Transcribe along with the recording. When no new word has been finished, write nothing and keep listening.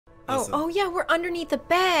Oh yeah, we're underneath the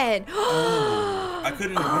bed. I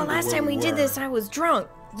couldn't remember. Oh, last time we did this, I was drunk.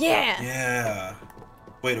 Yeah. Yeah.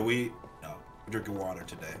 Wait, are we? No, we're drinking water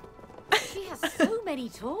today. She has so many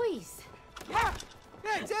toys. Yeah,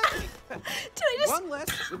 exactly. One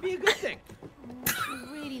less would be a good thing. She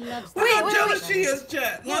really loves Look how jealous she is,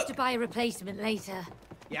 Jet. You have to buy a replacement later.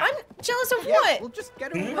 Yeah. I'm jealous of what? We'll just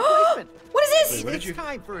get a replacement. What is this? Wait, It's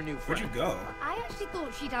time for a new friend. Where'd you go? I actually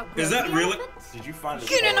thought she'd outgrown Is that the really? elephant. Did you find it?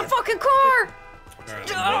 Get in the fucking car! We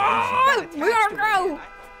gotta go!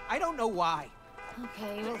 I don't know why.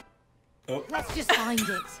 Okay, well, Oh. let's just find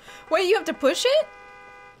it. Wait, you have to push it?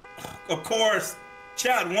 Of course.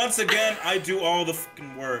 Chad, once again, I do all the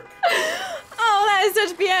fucking work. Oh, that is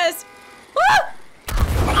such BS.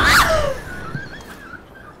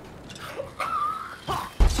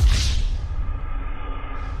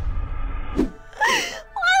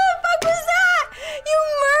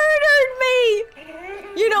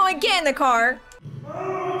 You know what? Get in the car.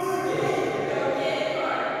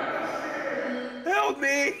 Help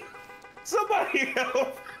me! Somebody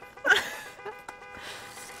help!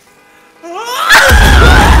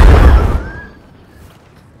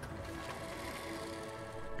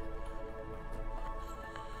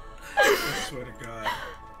 I swear to God.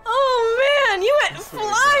 Oh man, you went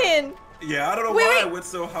flying. Yeah, I don't know why I went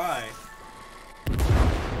so high.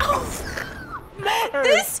 Oh.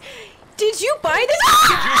 This. Did you buy this?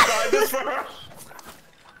 Did you buy this for her?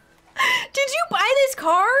 Did you buy this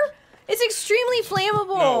car? It's extremely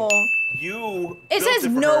flammable. No, you. It says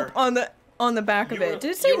nope on the back of it.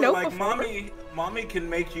 Did it say nope like, before? mommy can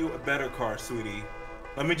make you a better car, sweetie.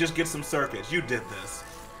 Let me just get some circuits. You did this.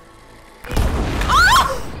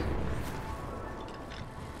 Oh!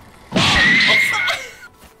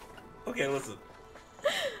 Okay, listen.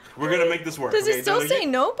 We're gonna make this work. Does okay, it still say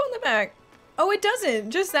nope on the back? Oh, it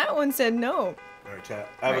doesn't. Just that one said no. All right, chat.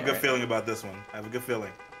 I have a good feeling about this one. I have a good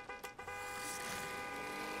feeling.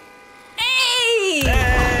 Hey!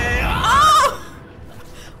 Hey! Oh!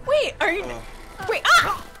 Wait, are you? Wait!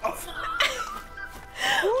 Ah!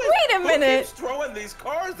 Wait a minute. Who keeps throwing these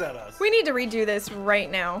cars at us? We need to redo this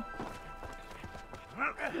right now.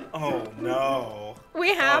 Oh no.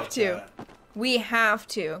 We have to. We have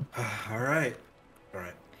to. All right. All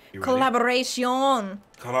right. You ready? Collaboration.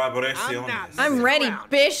 Collaboration. I'm ready,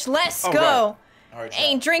 bish. Let's All go. right. All right,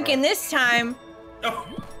 Ain't drinking this time. Oh.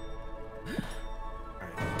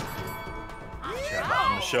 Chat, I'm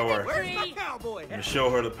gonna show her. I'm gonna show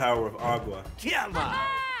her the power of agua.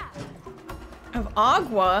 Of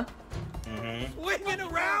agua? Mm-hmm. Swinging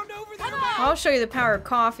around over there. I'll show you the power of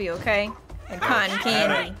coffee, okay? And cotton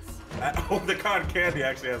candy. Oh, the cotton candy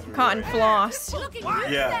actually has me Cotton right. floss.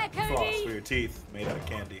 Yeah, there, floss Cody. for your teeth, made out of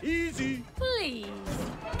candy. Easy. Please.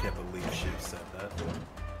 I can't believe Shiv said that.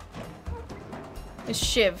 It's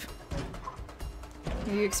Shiv.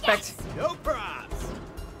 You expect? Yes. No props.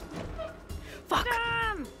 Fuck.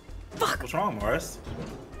 Fuck. What's wrong, Marz?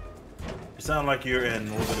 You sound like you're in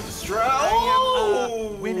a little bit of distress.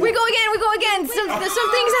 Oh! We go again. Some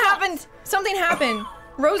things happened. Something happened.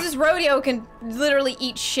 Rose's rodeo can literally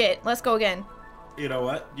eat shit. Let's go again. You know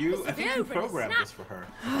what? I think you programmed this for her.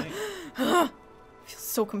 I feel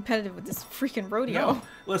so competitive with this freaking rodeo. No,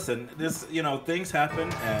 listen, things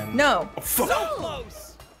happen and... No. Oh, fuck. So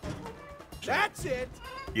close. That's it.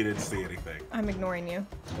 You didn't see anything. I'm ignoring you.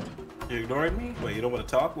 You ignoring me? Wait, you don't want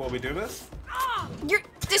to talk while we do this? You're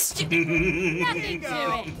this. Nothing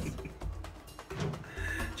to it.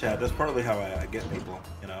 Chad, that's partly how I get people,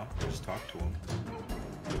 just talk to them.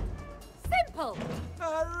 Simple.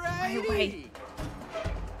 Alrighty. Wait.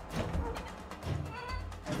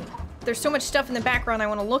 There's so much stuff in the background I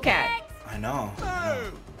want to look at. I know.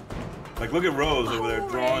 Like, look at Rose over there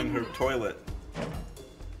drawing her toilet.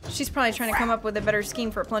 She's probably trying to come up with a better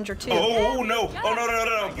scheme for a plunger too. Oh, no. Oh,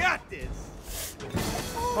 no. I got this.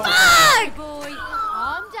 Fuck! Boy,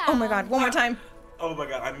 calm down. Oh my god, one more time. Oh my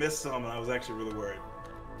god, I missed some and I was actually really worried.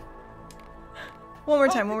 One more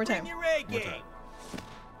time. One more time.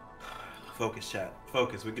 Focus, chat.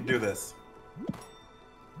 Focus. We can do this.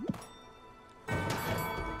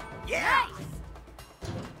 Yeah.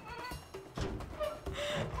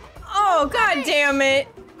 Oh, god damn it.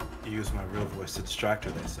 You use my real voice to distract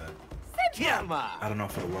her, they said. Come on. I don't know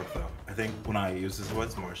if it'll work though. I think when I use this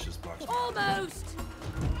voice, Marz just blocks me. Almost.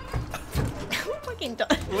 I'm fucking done.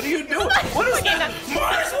 What are you doing? What is that?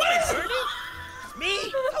 Marz, wait! Me?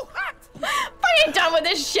 So hot. Fucking done with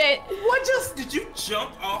this shit. What just? Did you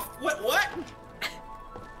jump off? What?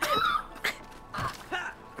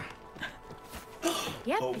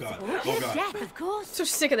 Yep, Oh, it's God. a Oh, God. death, of course. So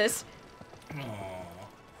sick of this. Aww.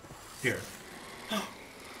 Here. Oh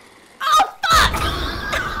fuck!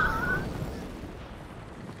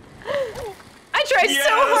 tried so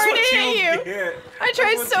hard to hit you. Get. I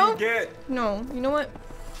tried That's so. what you get. No, you know what?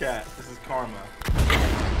 Chat, this is karma.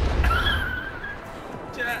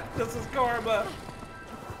 Chat, this is karma.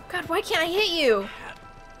 God, why can't I hit you?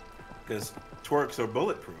 Because twerks are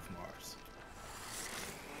bulletproof, Marz.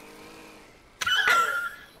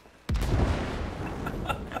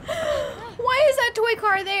 Why is that toy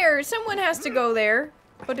car there? Someone has to go there.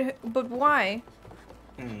 But why?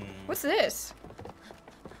 What's this?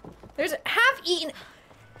 There's a half-eaten.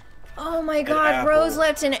 Oh my God! Rose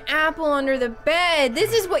left an apple under the bed.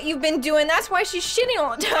 This is what you've been doing. That's why she's shitting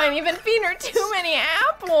all the time. You've been feeding her too many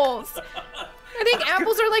apples. I think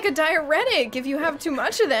apples are like a diuretic if you have too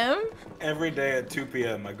much of them. Every day at 2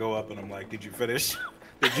 p.m. I go up and I'm like, did you finish?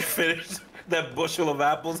 Did you finish that bushel of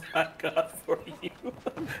apples I got for you?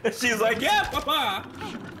 And she's like, yeah, Papa.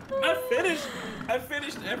 I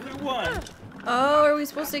finished every one. Oh, are we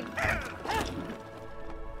supposed to?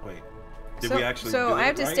 Wait, did we actually So do I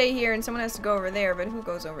have it to right? stay here and someone has to go over there, but who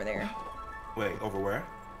goes over there? Wait, over where?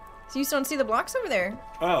 So you still don't see the blocks over there?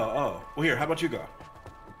 Oh. Well, here, how about you go?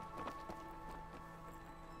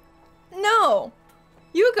 No!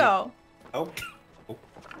 You go! Oh.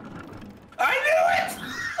 I knew it!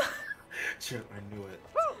 Shit, I knew it.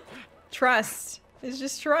 Trust. It's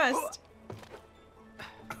just trust.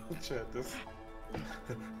 Shit, this...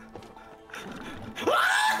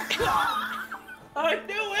 I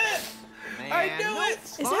knew it! Man, I knew no it!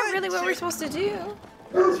 Is that really what we're supposed to do?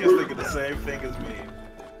 She was thinking the same thing as me.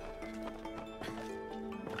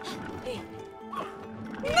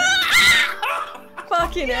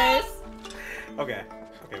 Fucking ass. Okay,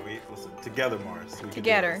 wait, listen. Together, Marz. We can do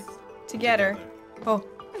Together. this. Together. Oh.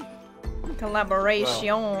 Collaboration.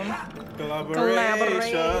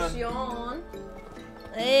 Collaboration.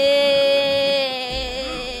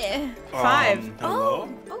 Five. Hello?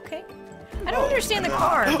 Oh, okay. I don't understand the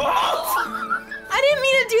car. I didn't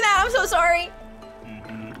mean to do that. I'm so sorry.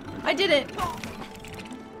 I didn't.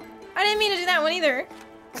 I didn't mean to do that one either.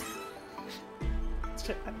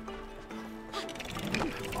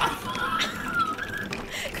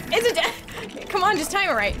 Come on, just time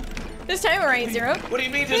it right. Just time it right, Xero. What do you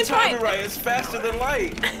mean just time it right? It's faster than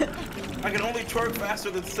light. I can only twerk faster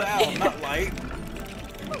than sound, not light.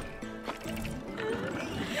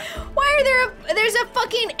 Why are there's a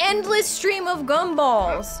fucking endless stream of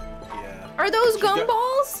gumballs? Yeah. Are those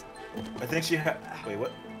gumballs? I think she had. Wait,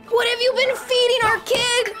 what? What have you been feeding our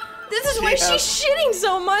kid? This is why she's shitting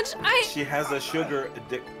so much. She has a sugar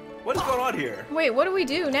addict. What is going on here? Wait, what do we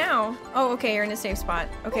do now? Oh, okay, you're in a safe spot.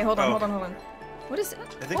 Okay, hold on. What is it?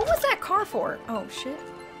 What was that car for? Oh, shit.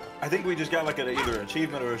 I think we just got like either an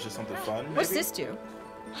achievement or it's just something fun. What's maybe? this do?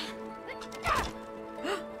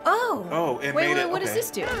 Oh. Oh, it wait, made it. What does okay.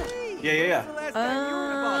 this do?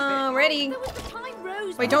 Yeah. Ready. Wait,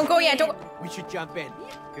 Rose. Wait, don't go yet. Don't. We should jump in.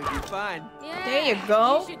 Could be fun. Yeah, There you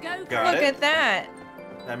go. should go Got Look it. at that.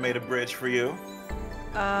 I made a bridge for you.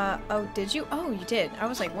 Oh, did you? Oh, you did. I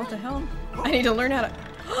was like, what the hell? I need to learn how to.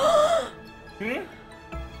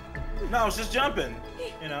 No, it's just jumping.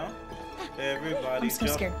 You know, I'm everybody's so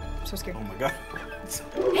scared. I'm so scared. Oh my god.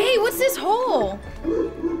 Hey, what's this hole?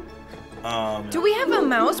 Do we have a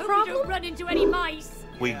mouse Hope you problem? don't run into any mice.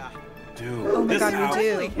 We do. Oh my This god, house,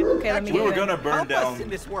 we do. Okay, let me We get were it. gonna burn Help us down in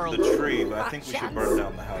this world. the tree, but I think we should burn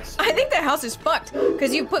down the house. I think the house is fucked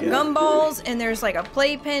because you put Yeah. gumballs and there's like a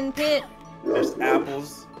playpen pit. There's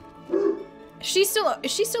apples. Is she still over?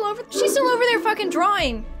 She's still over there fucking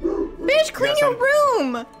drawing. Bitch, clean Got your some-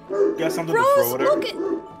 room. Got something Rose, to throw at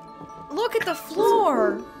her? look at the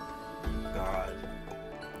floor. God.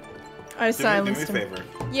 I Do silenced me a him. favor.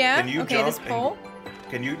 Yeah. Can you Okay, jump this pole.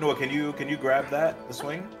 Can you grab that? The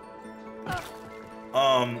swing?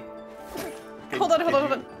 Hold Hold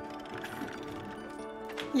on.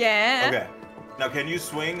 Yeah. Okay. Now can you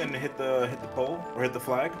swing and hit the pole or hit the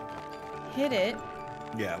flag? Hit it.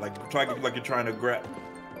 Yeah, like you're trying to grab.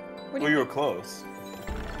 What do Well, you you were close.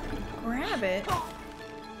 grab it?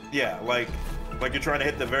 Yeah, like you're trying to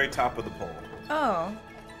hit the very top of the pole. Oh.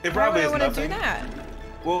 It Why probably would I is want to nothing. do that?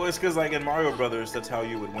 Well, it's because like in Mario Brothers, that's how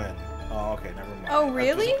you would win. Oh, okay, never mind. Oh,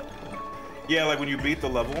 really? Yeah, like when you beat the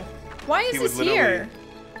level. Why is he would this literally- here?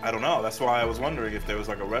 I don't know. That's why I was wondering if there was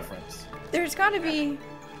like a reference, There's got to be.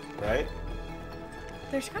 right?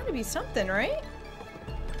 There's got to be something, right?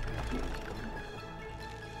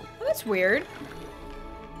 Well, that's weird.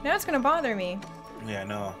 Now it's gonna bother me. Yeah, I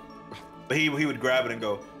know. But he would grab it and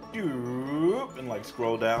go, "Doop," and like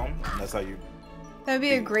scroll down. And that's how you. That would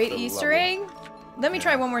be a Beat great the Easter egg. level. Let me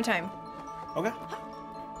try one more time. Okay.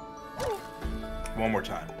 One more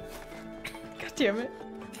time. God damn it.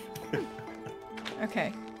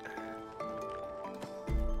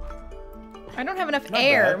 I don't have enough Not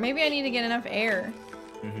air. bad. Maybe I need to get enough air.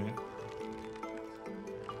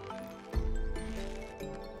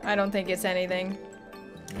 I don't think it's anything.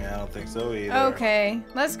 Yeah, I don't think so either. Okay,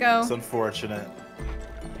 let's go. It's unfortunate.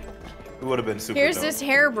 It would have been super Here's dope. this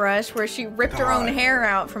hairbrush where she ripped her own God. hair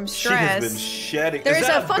out from She has been stress. shedding. There's Is a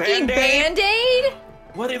that fucking band-aid?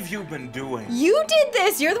 What have you been doing? You did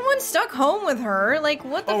this! You're the one stuck home with her. Like,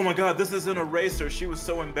 what the Oh my god, this is an eraser. She was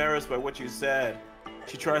so embarrassed by what you said.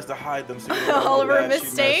 She tries to hide them. So you know All of her that she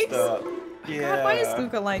mistakes? messed up. Yeah. God, why is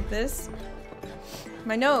Luka like this?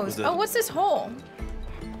 My nose. Is it- Oh, what's this hole?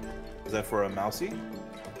 Is that for a mousey?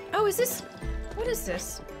 Oh, is this... What is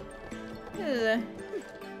this? Ugh.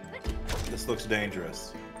 This looks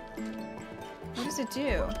dangerous. What does it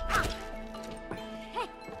do?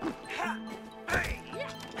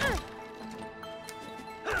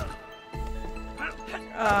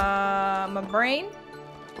 My brain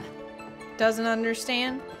doesn't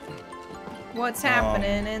understand what's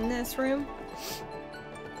happening in this room.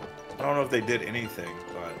 I don't know if they did anything,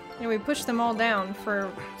 but... Yeah, we pushed them all down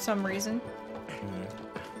for some reason.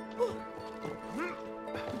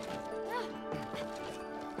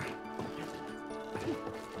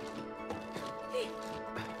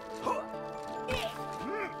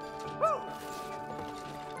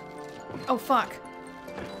 Oh, fuck.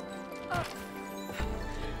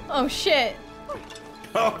 Oh, shit.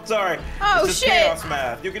 Oh, sorry. Oh, it's just shit. chaos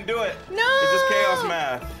math. You can do it. No! It's just chaos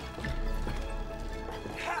math.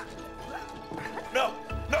 No.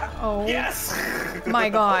 No. Oh. Yes. My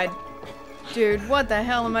god. Dude, what the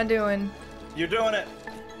hell am I doing? You're doing it.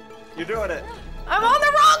 You're doing it. I'm on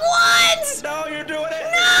the wrong ones! No, you're doing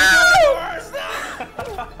it. No! You're doing it worse.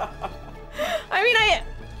 I mean,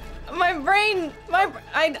 my brain,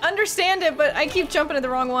 I understand it, but I keep jumping to the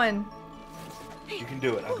wrong one. You can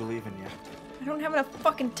do it. I believe in you. I don't have enough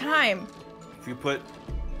fucking time. If you put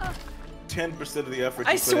 10% of the effort,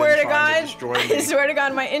 I you put swear in to trying God, destroy me. I swear to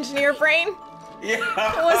God, my engineer brain Yeah.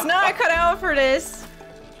 was not cut out for this.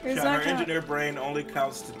 It was Yeah, not her cut out. engineer brain only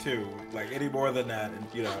counts to 2. Like any more than that, and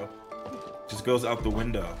you know, just goes out the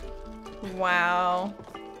window. Wow.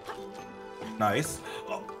 Nice.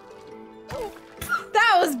 Oh.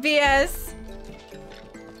 That was BS.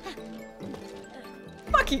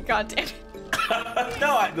 Fuck you, goddamn.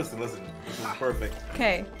 No, listen. This is perfect.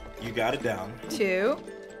 Okay. You got it down. 2,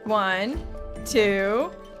 1, 2,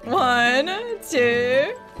 1,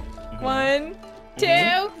 2, 1, 2.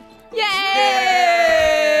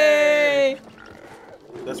 Yay!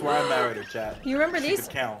 That's why I married her, chat. You remember She these?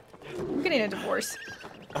 could count. I'm getting a divorce.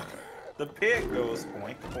 The pig goes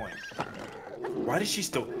point. Why does she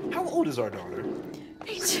still? How old is our daughter?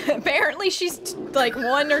 Apparently she's like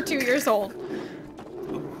 1 or 2 years old.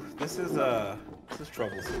 Ooh, this is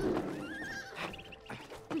troublesome.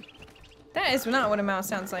 That is not what a mouse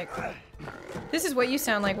sounds like. This is what you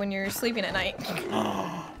sound like when you're sleeping at night.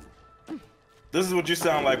 This is what you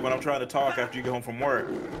sound like when I'm trying to talk after you get home from work.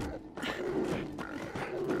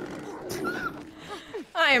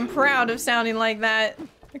 I am proud of sounding like that.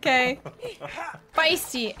 Okay.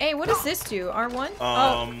 Feisty. Hey, what does this do? R1?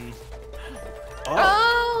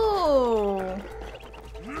 Oh.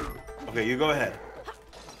 Okay, you go ahead.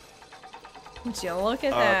 Would you look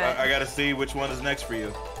at that? I gotta see which one is next for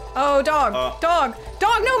you. Oh, dog. Dog.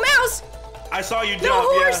 Dog, no mouse! I saw you jump, No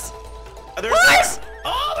horse! Yeah. There's Horse!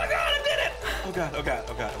 Oh my god, I did it! Oh god,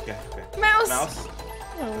 okay. Mouse! Mouse?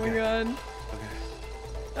 Oh my god.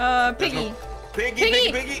 Okay. Piggy.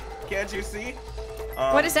 Piggy! Can't you see?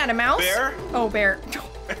 What is that, a mouse? Bear? Oh, bear.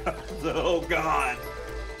 Oh god.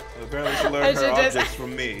 Apparently she I learned her should just- objects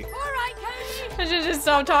from me. Alright, Cody. I should just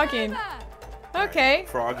stop talking. Okay.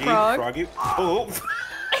 Froggy. Oh!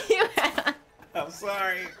 I'm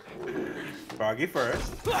sorry. Froggy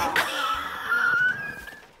first.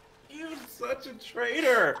 You're such a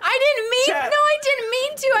traitor. I didn't mean. Chat. No, I didn't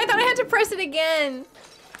mean to. I thought I had to press it again.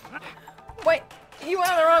 Wait, you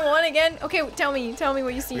went on the wrong one again? Okay, tell me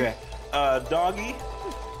what you see. Okay. Doggy.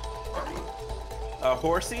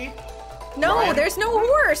 Horsey. No, Lion. there's no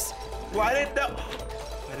horse. Well, I didn't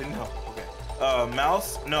know. Okay.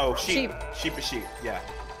 Mouse. No, sheep. Sheep is sheep. Yeah.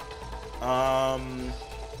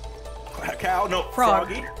 Cow. No. Frog.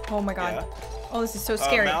 Froggy. Oh my god. Yeah. Oh, this is so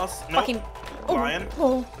scary. Mouse. Nope. Fucking. Oh, Lion.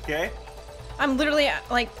 Oh. Okay. I'm literally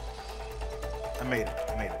like. I made it.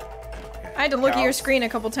 Okay. I had to look at your Cows. screen a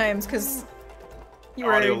couple times because you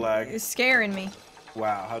Audio were lag. scaring me.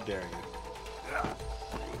 Wow, how dare you.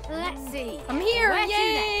 Let's see. I'm here. Where to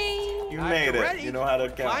Yay! You I've made it. ready. You know how to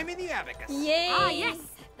count. Climbing the abacus. Yay! Ah, yes.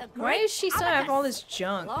 The Why great does she still have all abacus. this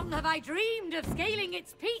junk? Long have I dreamed of scaling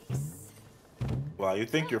its peaks. Wow, you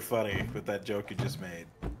think you're funny with that joke you just made.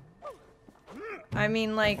 I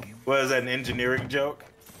mean, like... Was that an engineering joke?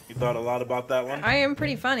 You thought a lot about that one? I am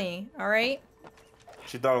pretty funny, alright?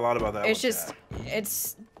 She thought a lot about that one. It's just... Chad.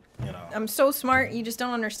 It's... You know. I'm so smart, you just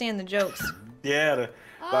don't understand the jokes. Yeah,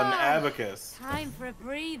 about an abacus. Time for a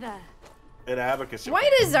breather. An abacus. Why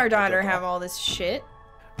does our daughter have all this shit?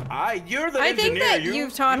 You're the I engineer. think that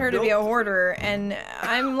you've taught her to be a built- hoarder, and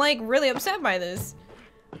I'm, like, really upset by this.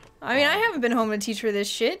 I mean, I haven't been home to teach her this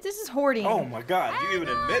shit. This is hoarding. Oh my god, you even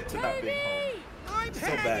admit to not being home. I'm So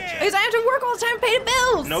bad, Chad. Because I have to work all the time to pay the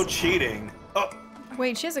bills! No cheating. Oh,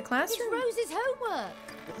 Wait, she has a It's classroom? Rose's homework.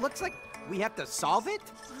 It looks like we have to solve it.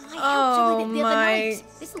 I helped her with it the other my- night.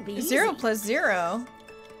 This'll be 0 easy. plus 0.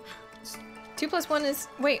 2 plus 1 is...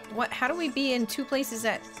 Wait, what? How do we be in 2 places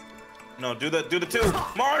at... no, do the 2.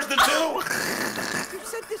 Marz the 2. You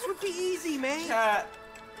said this would be easy, man. Chat.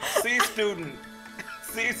 C student.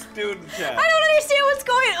 C student chat. I don't understand what's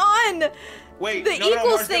going on! Wait, The no,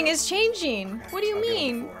 equals Marz, thing no. is changing. What do you I'll get it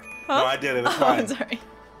mean? before. Huh? No, I did it. It's Oh, fine. I'm sorry.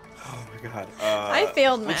 Oh my god. I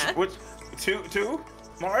failed math. Which 2?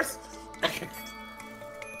 Marz? Okay.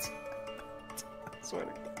 I swear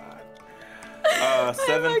to God.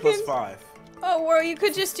 7 plus fucking- 5. Oh, well, you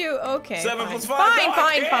could just do... Okay. 7 fine. plus 5. Fine, No, I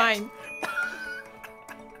fine, can't. fine.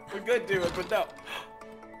 We could do it, but no.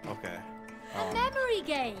 Okay. A memory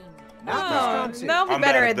game. Not Oh, strong suit. now I'll be I'm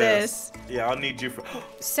better bad at this. Yeah, I'll need you for.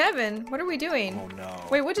 7? What are we doing? Oh no.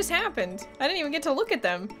 Wait, what just happened? I didn't even get to look at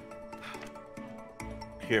them.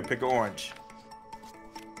 Here, pick an orange.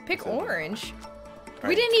 Pick orange. Right,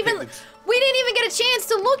 We didn't pick even get a chance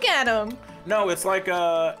to look at them. No, it's like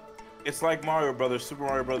Mario Brothers, Super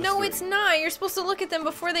Mario Brothers. No, 3. it's not. You're supposed to look at them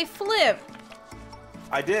before they flip.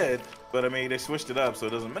 I did, but I mean they switched it up, so it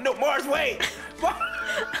doesn't. No, Marz, wait.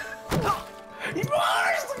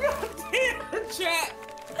 Marz, God damn it, chat.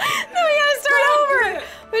 No, we gotta start over.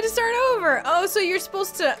 We have to start over. Oh, so you're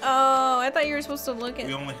supposed to. Oh, I thought you were supposed to look at.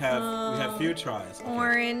 We only have few tries. Okay.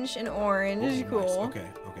 Orange and orange. This is Ooh, cool. nice. Okay.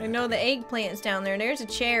 I know the eggplant's down there. There's a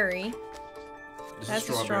cherry. This That's is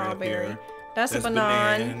a up strawberry. here. That's a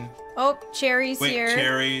banana. Oh, cherry's Wait, here.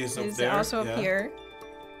 cherries up Is there. also yeah. up here.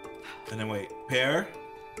 And then wait, pear.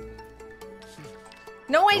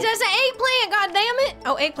 No, wait, Nope. that's an eggplant. God damn it!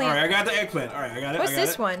 Oh, eggplant. All right, I got the eggplant. All right, I got it. What's I got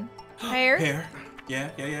this it. one? Pear. Pear.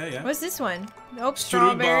 Yeah. What's this one? Oh, Student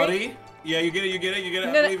strawberry. body. Yeah, you get it. No,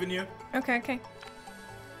 I believe in you. Okay.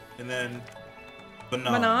 And then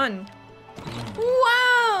banana. Banana.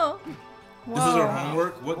 Wow. This is our Whoa.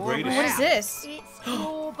 homework. What grade is What it? is this? It's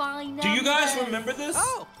all by numbers. Do you guys remember this?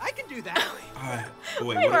 Oh, I can do that. Alright. Wait,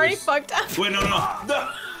 We've what already is- fucked up. Wait, no.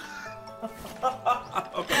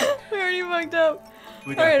 Okay. We already fucked up.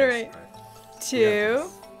 We got Alright, this. alright. Alright. 2.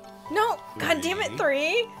 No. God damn it. 3.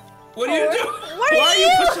 3. What are you Four. doing? What are Why are you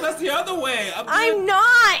you- pushing us the other way? I'm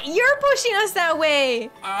not. You're pushing us that way.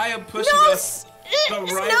 I am pushing No. us the right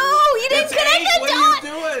No, way. you didn't It's connect 8. the What dot. are you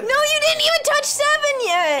doing? No, you didn't even touch 7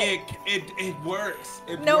 yet. It works.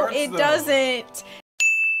 It No, works, it though. doesn't.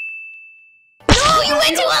 No, you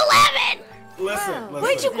went to 11. Listen.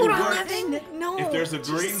 Why'd you go to It works. 11? No. If there's a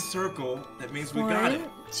green circle, that means we got it. 1,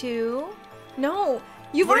 2. No,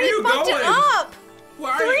 you've Where are already you fucked it going? up.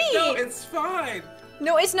 Why are you? 3. No, it's fine.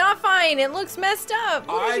 No, it's not fine. It looks messed up.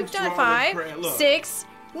 What have I you done? draw 5, the look. 6.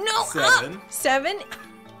 No, 7. 7.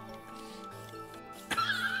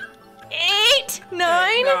 8,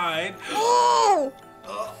 9. 9. Oh,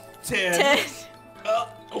 10. 10.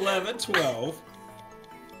 11, 12.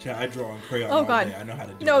 Yeah, I draw in crayon. Oh all god. day. I know how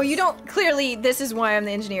to do No, this. you don't. Clearly, this is why I'm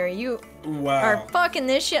the engineer. You Wow. are fucking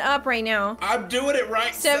this shit up right now. I'm doing it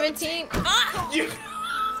right. 17. Ah! You-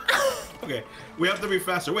 Okay, we have to be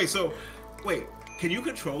faster. Wait, can you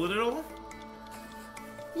control it at all?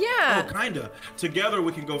 Yeah. Oh, kinda. Together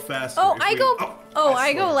we can go faster. Oh, if I we- go. Oh,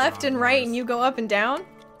 I swear go to left God, and right, Marz. and you go up and down.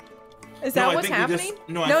 Is No, that I what's think we just- happening?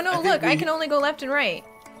 no, I no. think Look, I we- can only go left and right.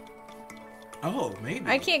 Oh, maybe.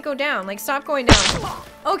 I can't go down. Like, stop going down.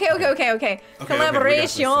 Okay. Okay, we got this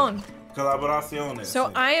Collaboration. then. Collaboraciones.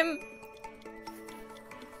 So I am.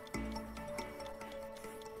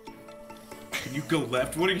 Can you go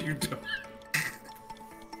left? What are you doing?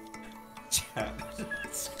 Chat.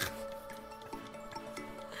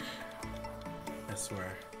 I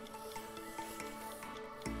swear.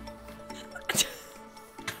 I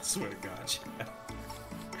swear to God, chat.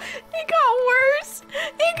 It got worse.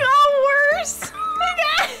 It got worse.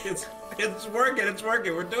 It's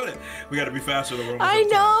working. We're doing it. We gotta be faster than we're almost I up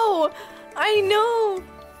time. know.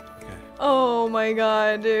 Okay. Oh my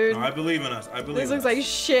god, dude. No, I believe in us. I believe This in looks us. like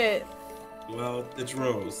shit. Well, it's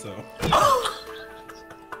Rose, so.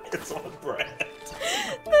 It's on brand.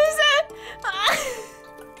 This is.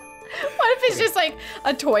 What if it's just like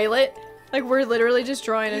a toilet? Like we're literally just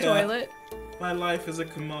drawing a Yeah. toilet. My life is a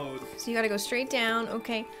commode. So you gotta go straight down.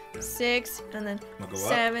 Okay. 6, and then Go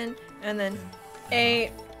 7, and then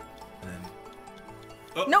 8. And then,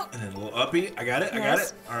 oh, No. And then a little uppy. I got it. I got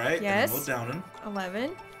Yes. it. All right. Yes. And a little downing.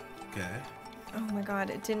 11. Okay. Oh my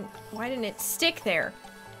god, it didn't. Why didn't it stick there?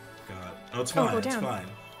 God. Oh, it's Oh, fine. go It's down.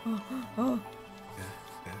 fine. Oh.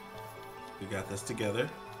 Okay. We got this together.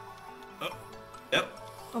 Oh. Yep.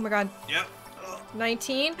 Oh my god. Yep. Oh.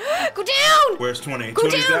 19. Go down! Where's 20? Go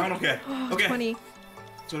 20's down! down? Okay. Oh, Okay. 20.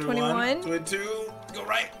 21. 22. Go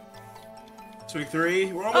right.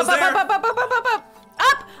 23. We're Up, almost up, there. up, up, up, up, up, up!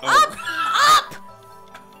 Up! Oh. Up!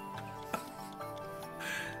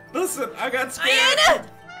 Listen, I got scared. Diana!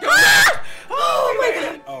 Ah! Oh my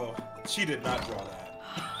god. Oh, she did not draw that.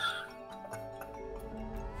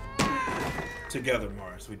 Together,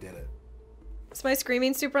 Marz, we did it. Is my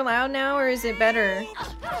screaming super loud now, or is it better?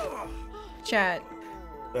 Chat.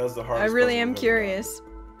 That was the I hardest. really puzzle am we've ever curious.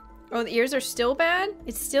 Oh, the ears are still bad?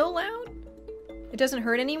 It's still loud? It doesn't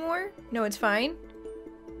hurt anymore? No, it's fine?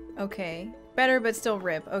 Okay. Better, but still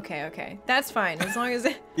rip. Okay, okay. That's fine, as long as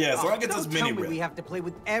it... done. Yeah, as long as it's Don't as tell mini me rip. we have to play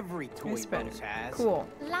with every toy It's better. Rose has. Cool.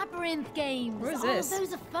 Labyrinth games. What is Oh, this?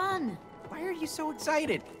 those are fun. Why are you so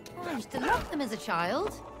excited? I used to love them as a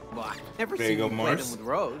child. Well, I've never There you seen go, you play them Marz. with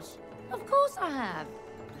Rose. Of course I have.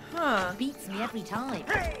 Huh. Beats me every time.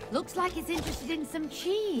 Looks like it's interested in some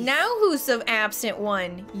cheese. Now who's the absent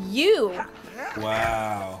one? You.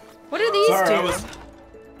 Wow. What are these Sorry, do? I was.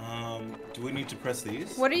 Do we need to press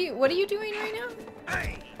these? What are you doing right now?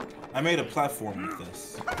 I made a platform with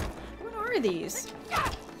this. What are these?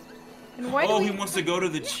 And why do Oh, we he wants to go to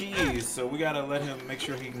the cheese, so we gotta let him make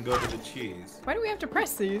sure he can go to the cheese. why do we have to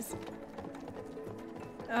press these?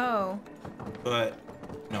 Oh. But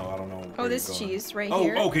no, I don't know. Oh, where this you're going. cheese right Oh,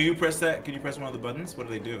 here. oh, can you press that? Can you press one of the buttons? What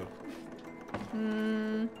do they do?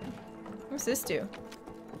 What's this do?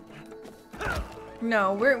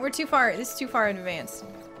 No, we're too far. This is too far in advance.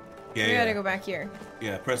 Yeah, We yeah. gotta go back here.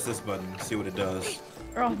 Yeah, press this button. See what it does.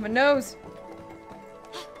 Oh, my nose.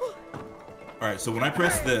 All right. So when I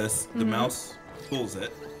press this, the mouse pulls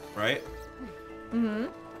it, right? Mm-hmm.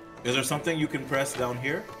 Is there something you can press down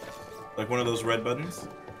here, like one of those red buttons?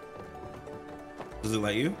 Does it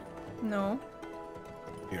let you? No.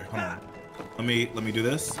 Here, hold on. Let me do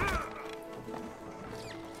this.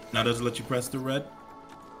 Now does it let you press the red?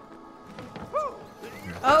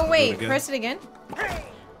 Here, Oh do it wait, again. press it again.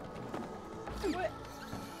 What?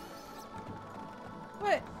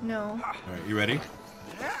 What? No. All right, you ready?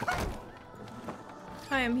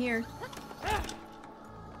 Hi, I'm here.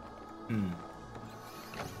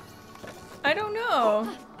 I don't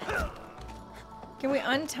know. Can we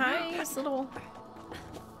untie this little...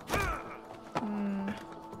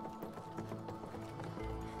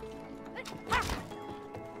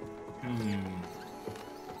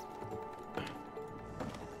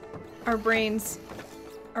 Our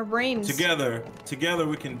brains. Together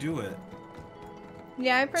we can do it.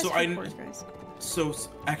 Yeah, I pressed So record, guys. So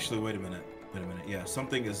actually, wait a minute. Yeah,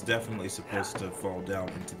 something is definitely supposed to fall down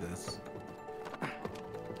into this.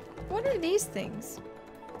 What are these things?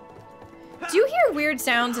 Do you hear weird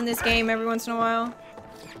sounds in this game every once in a while?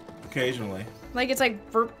 Occasionally. Like it's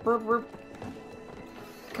like burp, burp, burp.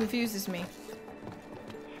 Confuses me.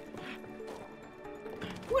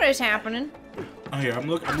 What is happening? Oh, here, I'm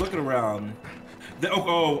looking around.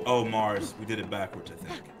 Oh, Marz. We did it backwards, I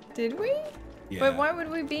think. Did we? Yeah. But why would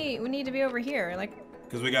we need to be over here? Like,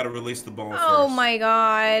 Because we gotta release the ball oh first. my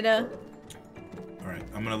god. All right,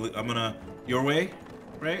 I'm gonna your way,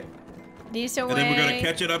 right? This away. And then we're gonna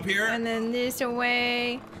catch it up here. And then this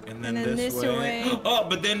away. And then, and then this this way. away. Oh,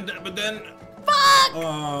 but then. Fuck!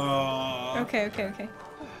 Oh. Okay, okay, okay.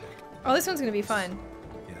 Oh, this one's gonna be fun.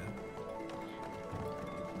 Yeah.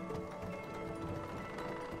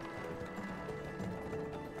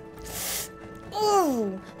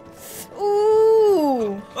 Ooh! Ooh!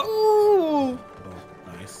 Ooh! Oh,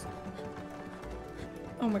 nice.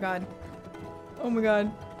 Oh my god. Oh my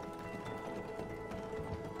god.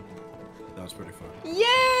 That was pretty fun. Yeah!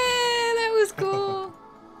 That was cool.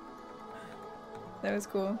 That was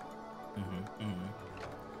cool.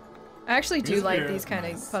 I actually do Here's like where- these kind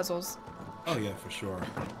nice. of puzzles. Oh yeah, for sure.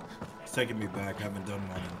 It's taking me back. I haven't done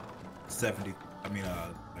one in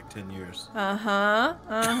like 10 years. Uh-huh.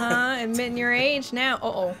 Uh-huh. Admitting your age now.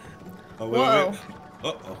 Uh-oh. Oh, Whoa. wait.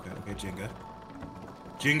 Oh, okay, Jenga.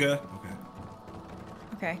 Jenga. Okay.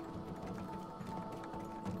 Okay.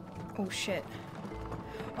 Oh shit.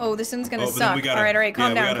 Oh, this one's gonna Oh, but then suck. we gotta- Alright,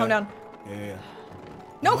 calm yeah, we down, calm gotta- down. Yeah.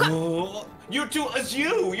 No, Oh, you too. It's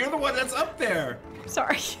you. You're the one that's up there.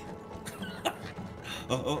 sorry.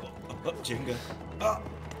 Oh, Jenga. Oh,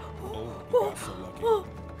 we got so lucky.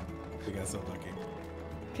 We got so lucky.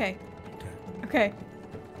 Okay. Okay. Okay.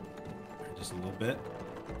 Just a little bit.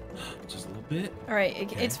 Just a little bit. All right.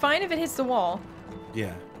 Okay. It's fine if it hits the wall.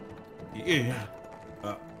 Yeah. Yeah.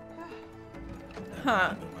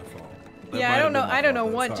 Huh. My fault. Yeah, I don't know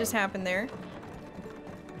what just happened there.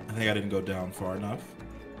 I think I didn't go down far enough.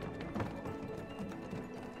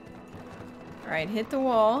 All right, hit the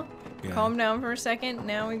wall. Yeah. Calm down for a second.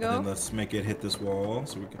 Now we go. And then let's make it hit this wall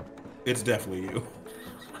so we can. It's definitely you.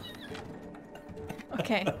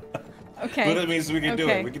 Okay. Okay. But that means we can do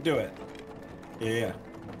it. We can do it. Yeah.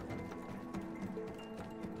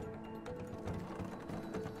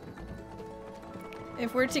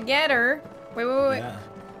 If we're together. Wait. Yeah.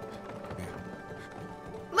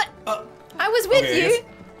 I was with you.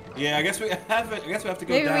 Yeah, I guess we have it. I guess we have to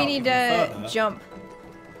go Maybe down. we need to further. jump.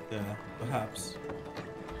 Yeah, perhaps.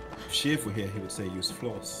 If Shiv were here, he would say use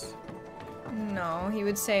floss. No, he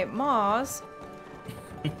would say Marz.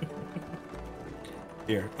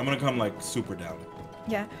 Here, I'm gonna come like super down.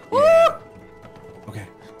 Yeah. Yeah. Okay.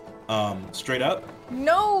 Straight up.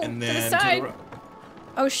 No. And then to the side. To the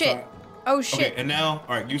Oh shit. Oh shit. Okay, and now,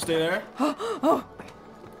 all right, you stay there. Oh.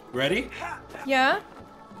 Ready? Yeah.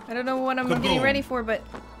 I don't know what I'm getting Kaboom. ready for, but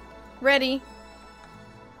ready.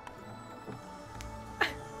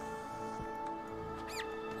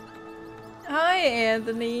 Hi,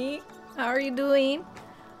 Anthony. How are you doing?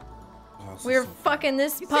 Oh, this We were is so- fucking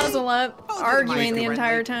this puzzle up, I'll do arguing the mine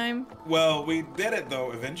entire correctly. time. Well, we did it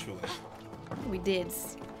though eventually. We did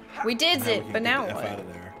Now we it, can but get now the F what? out of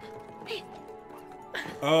there.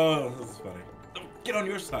 Oh, this is funny. Get on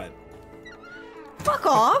your side. Fuck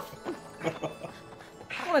off!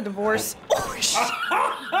 I want a divorce. Oh shit!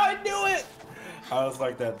 I knew it! I was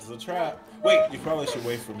like, that's a trap. Wait, you probably should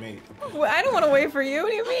wait for me. I don't want to wait for you. What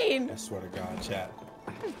do you mean? I swear to God, chat.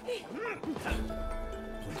 Oh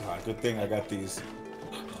God, good thing I got these.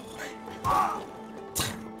 I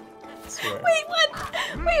swear. Wait, what?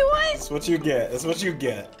 Wait, what? That's what you get. That's what you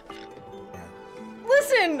get.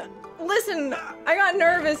 Listen. I got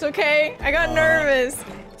nervous, okay? I got nervous.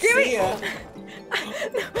 Give See me. ya.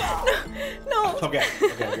 No. Okay. You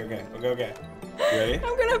ready?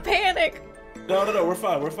 I'm gonna panic. No, we're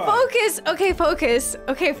fine. Focus. Okay, focus.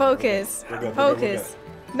 We're good. Focus.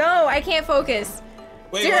 No, I can't focus.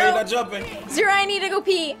 Wait, Zero. why are you not jumping? Zero, I need to go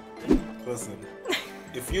pee. Listen,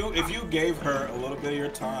 if you gave her a little bit of your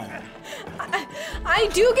time. I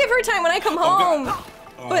do give her time when I come home.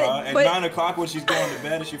 But At 9 o'clock when she's going to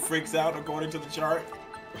bed and she freaks out according to the chart.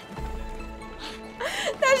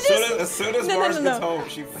 That's just. As soon as Marz gets home,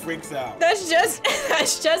 she freaks out. That's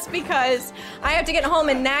just because I have to get home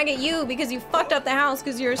and nag at you because you fucked up the house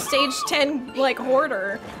because you're a stage 10 like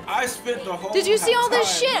hoarder. I spent the whole Did you see all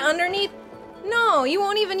this time- shit underneath? No, you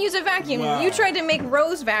won't even use a vacuum. Wow. You tried to make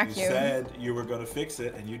Rose You vacuum. said you were gonna fix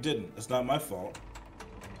it and you didn't. It's not my fault.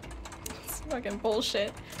 It's fucking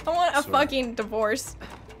bullshit. I want a Sorry. fucking divorce.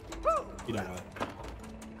 You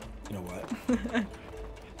know what?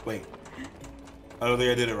 Wait. I don't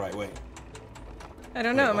think I did it right. Wait. I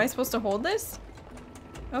don't know. Am I what? supposed to hold this?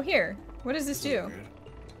 Oh, here. What does this This is do? weird.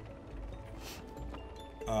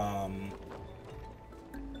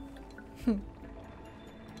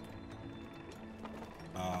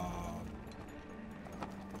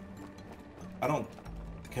 I don't.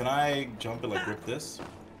 Can I jump and like grip this?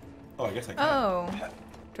 Oh, I guess I can. Oh.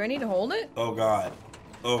 Do I need to hold it? Oh God.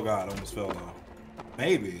 Oh God. I almost fell though.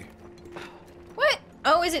 Maybe. What?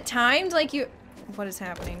 Oh, is it timed? Like you... What is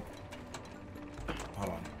happening? Hold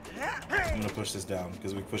on. I'm gonna push this down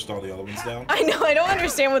because we pushed all the other ones down. I know, I don't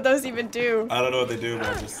understand what those even do. I don't know what they do, but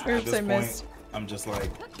I just, at Oops, this I point, missed. I'm just like,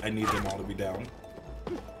 I need them all to be down.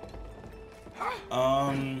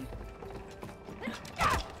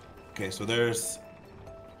 Okay, so there's...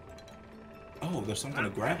 Oh, there's something to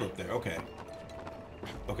grab up there. Okay.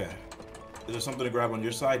 Okay. Is there something to grab on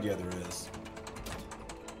your side? Yeah, there is.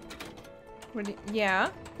 What do you, yeah?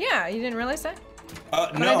 Yeah, you didn't realize that?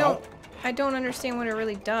 But No. I don't understand what it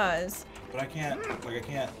really does. But I can't, like, I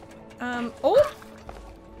can't... Oh!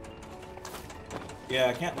 Yeah,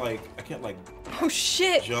 I can't, like, Oh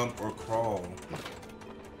shit! jump or crawl.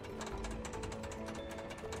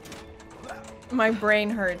 My brain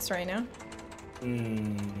hurts right now.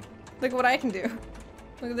 Hmm. Look what I can do.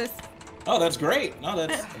 Look at this. Oh, that's great. No,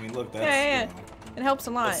 that's, I mean, look, that's, Yeah. you know, It helps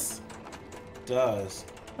a lot. that's- does.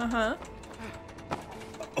 Uh-huh.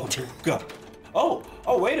 Oh, dear God. Oh,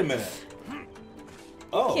 wait a minute.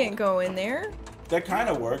 Oh, Can't go in there. that kind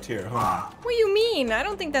of worked here, huh? What do you mean? I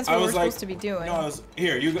don't think that's what we're supposed to be doing. No, I was,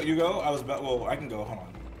 here, you go. I was about, well, I can go, hold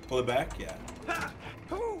on. Pull it back, yeah.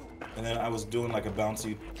 And then I was doing like a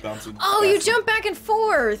bouncy. Oh, you back- jump back and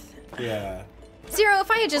forth! Yeah. Xero,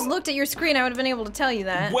 if I had just looked at your screen, I would have been able to tell you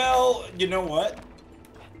that. Well, you know what?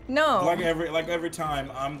 No. Like every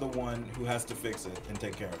time, I'm the one who has to fix it and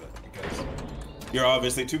take care of it because you're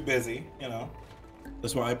obviously too busy. You know.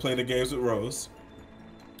 That's why I play the games with Rose.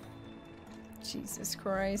 Jesus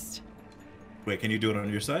Christ. Wait, can you do it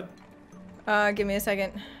on your side? Give me a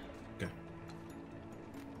second. Okay.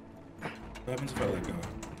 What happens if I let go?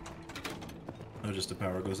 Oh, just the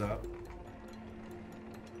power goes out?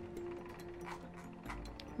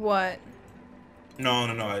 What? No.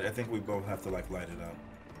 I think we both have to like light it up.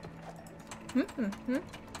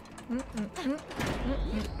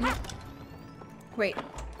 Wait.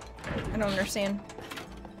 I don't understand.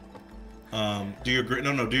 Do your green?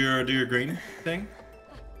 No. Do your green thing.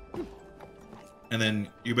 And then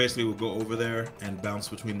you basically will go over there and bounce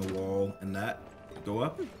between the wall and that. Go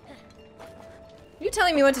up. You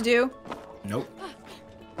telling me what to do? Nope.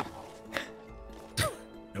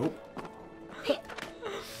 Nope.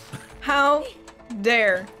 How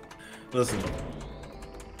dare? Listen.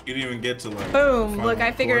 You didn't even get to like. Boom! Look,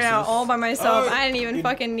 I figured it out all by myself. Oh, I didn't even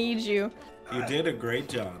fucking need you. You did a great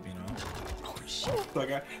job, you know. Oh shit!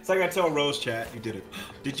 It's like I tell Rose chat, you did it.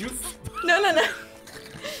 Did you? No.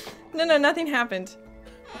 No, nothing happened.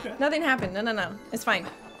 Okay. Nothing happened. No. It's fine.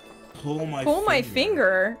 Pull my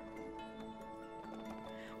finger.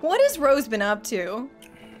 What has Rose been up to?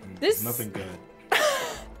 This. Nothing good.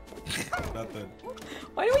 Nothing.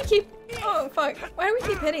 Why do we keep? Oh fuck! Why do we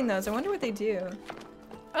keep hitting those? I wonder what they do.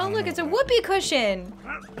 Oh look, it's a whoopee cushion.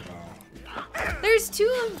 There's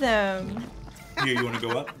 2 of them. Here, you want to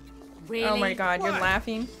go up? Really? Oh my god, you're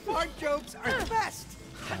laughing. Fart jokes are the best.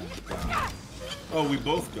 Oh, we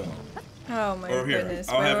both go. Oh my or here, goodness.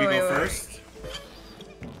 I'll have you go wait. first.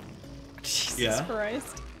 Jesus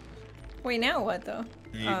Christ. Wait, now what though?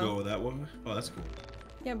 And you go with that one? Oh, that's cool.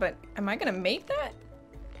 Yeah, but am I gonna make that?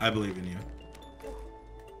 I believe in you.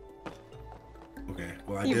 Okay,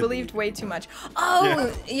 well I You did believed way too much.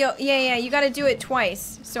 Oh, yeah, you gotta do it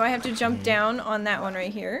twice. So I have to jump down on that one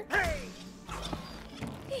right here.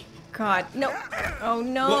 God, no. Oh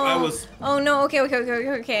no. Well, I was... Oh no, okay,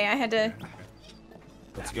 I had to...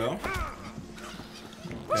 Let's go.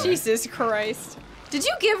 Okay. Jesus Christ. Did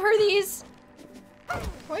you give her these?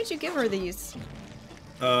 Why did you give her these?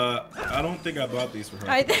 I don't think I bought these for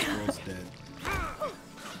her. I- The girl's dead.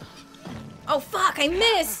 Oh fuck, I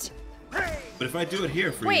missed! But if I do it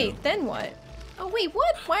here for you... Wait, then what? Oh wait,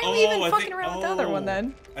 what? Why are we even fucking around with the other one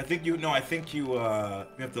then? I think you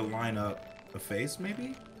have to line up a face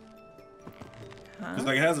maybe? Because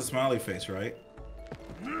like it has a smiley face, right?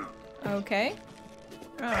 Okay.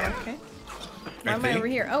 Oh, okay. Why am I over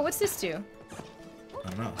here? Oh, what's this do? I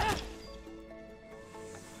don't know.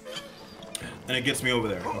 And it gets me over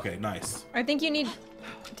there. Okay, nice. I think you need...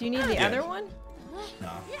 Do you need the other one?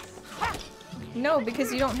 No. No,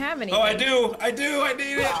 because you don't have anything. Oh, I do! I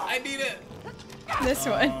need it! This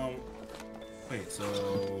one. Wait,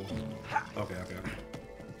 so... Okay.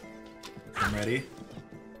 I'm ready.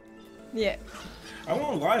 Yeah. I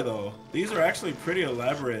won't lie though, these are actually pretty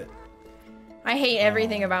elaborate. I hate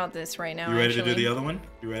everything about this right now. You ready actually. to do the other one?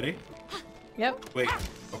 You ready? Yep. Wait.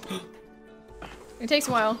 Oh. It takes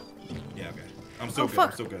a while. Yeah, okay. I'm so good.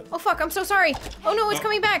 Fuck. I'm so good. Oh fuck, I'm so sorry. Oh no, it's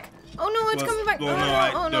coming back. Oh no, it's coming back. Well,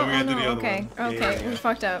 Oh no, we had to do the other okay. one. Okay, Yeah. we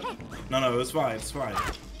fucked up. No, it's fine. It's fine.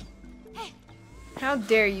 How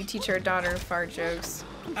dare you teach our daughter fart jokes?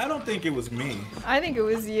 I don't think it was me. I think it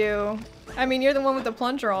was you. I mean, you're the one with the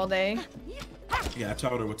plunger all day. Yeah, I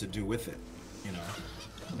taught her what to do with it. You know.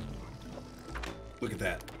 Look at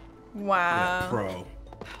that. Wow. Yeah, pro.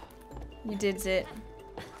 You did it.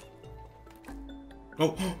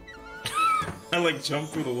 Oh. I like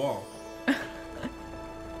jumped through the wall.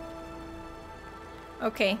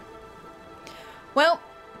 Okay. Well,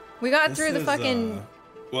 we got through the fucking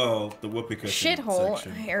well, the whoopee cushion shithole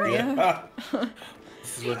section. area. Yeah.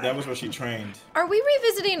 That was where she trained. Are we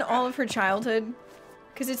revisiting all of her childhood?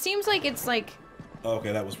 Because it seems like it's like... Oh,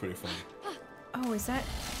 okay, that was pretty funny. Oh, is that...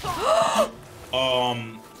 Hello?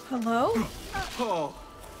 Oh,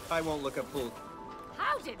 I won't look a fool.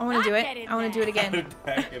 How did I want to do that get it. in I want to do it there? again.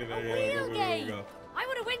 Real game. I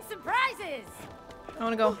want to win some prizes. I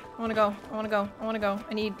want to go. I want to go. I want to go. I want to go.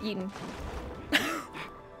 I need eaten.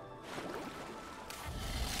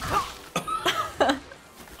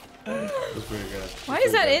 That's pretty good. Why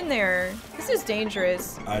is that in there? This is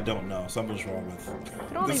dangerous. I don't know. Something's wrong with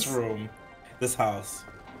all this these- room, this house.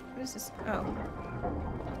 What is this? Oh.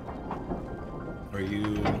 Are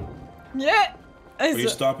you? Yeah. Are you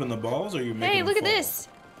stopping the balls? Or are you making? Hey, them look at fall? this.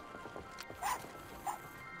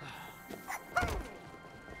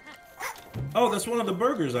 Oh, that's one of the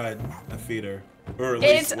burgers I feed her. Or at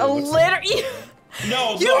It's least, a well, what's- literally.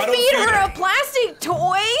 No, You no, I don't feed feed her a plastic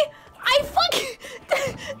toy? I fucking...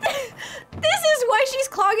 This is why she's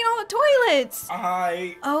clogging all the toilets.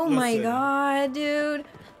 Oh my god, dude.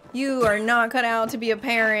 You are not cut out to be a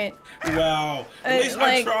parent. Wow. At least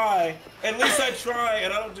I try. At least I try,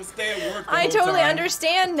 and I don't just stay at work the I whole totally time.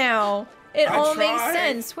 understand now. It all makes try.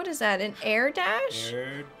 sense. What is that? An air dash?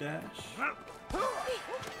 Air dash?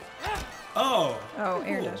 Oh. Oh,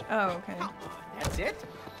 air dash. Oh, okay. That's it?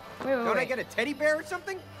 Wait. Don't I get a teddy bear or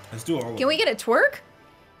something? Let's do all of them. Can we get a twerk?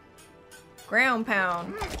 Ground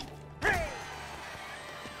pound. I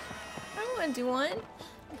want to do one.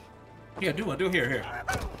 Yeah, do one. Do it here.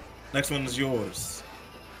 Next one is yours.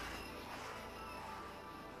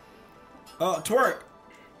 Twerk.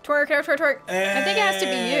 Twerk. I think it has to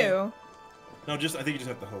be you. No, I think you just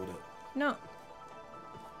have to hold it. No.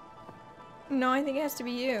 No, I think it has to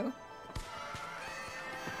be you.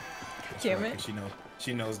 Damn it.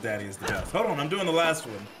 She knows Daddy is the best. Hold on, I'm doing the last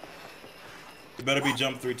one. You better be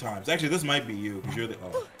jumped 3 times. Actually, this might be you, because you're the...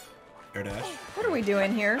 Oh. Air dash. What are we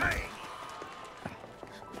doing here?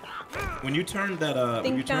 When you turn that,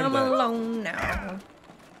 Think I'm alone now.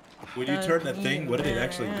 When you turn that thing, what did it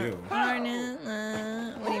actually do? What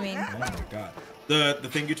do you mean? Oh my god. The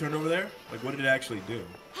thing you turned over there? Like, what did it actually do?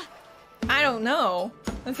 I don't know.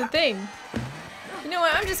 That's the thing. You know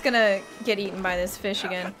what? I'm just gonna get eaten by this fish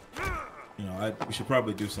again. You know, we should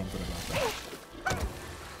probably do something about that.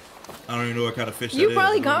 I don't even know what kind of fish that is. You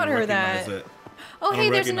probably got her that. Oh, hey,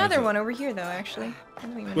 there's another it. one over here, though, actually.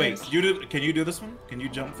 Wait, can you do this one? Can you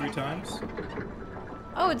jump 3 times?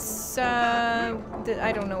 Oh, it's,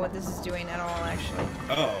 I don't know what this is doing at all, actually.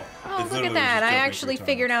 Oh. Oh, look at that. I actually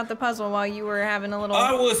figured out the puzzle while you were having a little...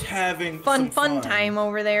 I was having fun time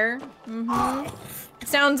over there.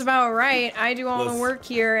 Sounds about right. I do all the work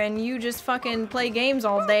here, and you just fucking play games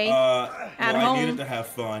all day at home. I needed to have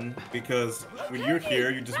fun, because when you're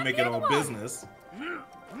here, you just make it all business.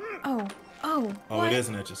 Oh, what? It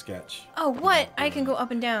isn't a sketch. Oh, what? I can go up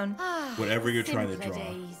and down. Whatever you're trying to draw.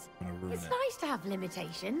 It's nice to have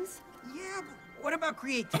limitations. Yeah, but what about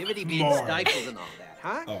creativity being stifled and all that,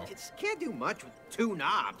 huh? Oh. Kids can't do much with 2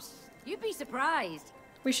 knobs. You'd be surprised.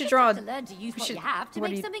 We should draw. To learn to use what you have to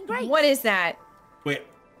make something great. What is that? Wait,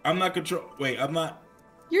 I'm not.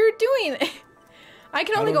 You're doing it. I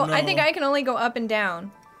can only go. I think I can only go up and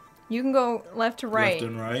down. You can go left to right.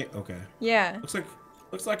 Left and right. Okay. Yeah.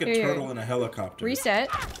 Looks like a turtle in a helicopter. Reset.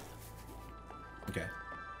 Okay.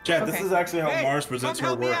 Chat, this is actually how Marz presents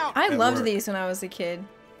her work. I loved these when I was a kid.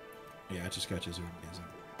 Yeah, etch a sketches are amazing.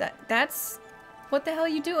 That's what the hell are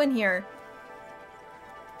you doing here?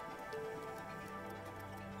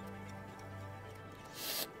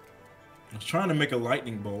 I was trying to make a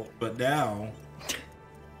lightning bolt, but now,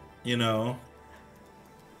 you know.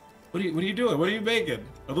 What are you doing? What are you making?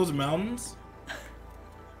 Are those mountains?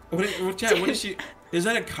 Chat, what is she? Is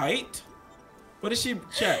that a kite? What is she?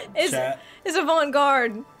 Chat. It's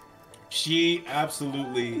avant-garde. She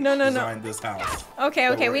absolutely designed this house.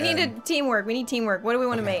 Okay. We need teamwork. We need teamwork. What do we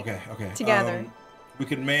want to make? Okay. Together. We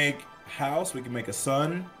can make house. We can make a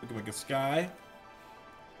sun. We can make a sky.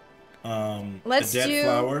 Let's a dead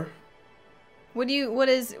flower. What do you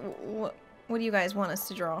guys want us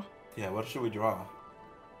to draw? Yeah. What should we draw?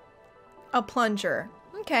 A plunger.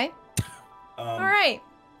 Okay. All right.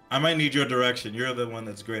 I might need your direction. You're the one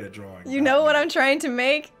that's great at drawing. You know what I'm trying to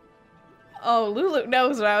make? Oh, Lulu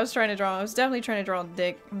knows what I was trying to draw. I was definitely trying to draw a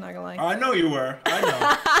dick. I'm not gonna lie. I know you were. I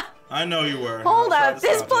know. I know you were. Hold up.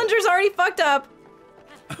 This plunger's already fucked up.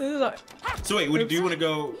 So wait, do you want to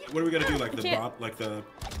go? What are we gonna do? Like the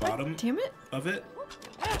bottom? Damn it. Of it?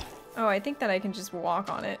 Oh, I think that I can just walk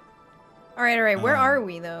on it. All right. Where are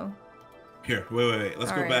we though? Here. Wait.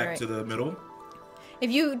 Let's go back to the middle. If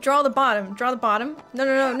you draw the bottom,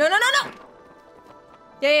 No.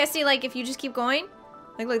 Yeah, see, like, if you just keep going.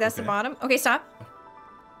 Like, look, that's the bottom. Okay, stop.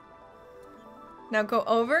 Now go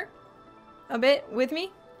over a bit with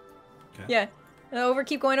me. Okay. Yeah. Over,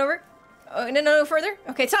 keep going over. No, further.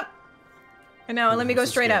 Okay, stop. And now let me go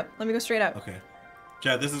straight up. Let me go straight up. Okay.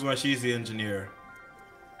 Chad, this is why she's the engineer.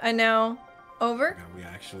 And now over. Oh, we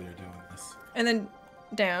actually are doing this. And then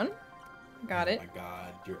down. Got it. Oh my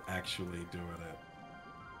god, you're actually doing it.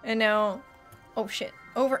 And now, oh shit,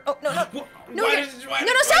 over. Oh no, stop!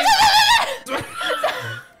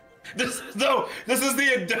 This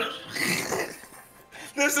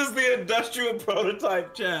is the industrial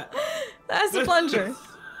prototype, chat. That's the plunger.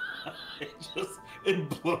 It just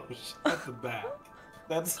implodes at the back.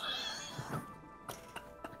 That's.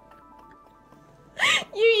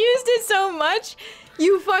 You used it so much,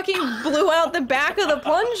 you fucking blew out the back of the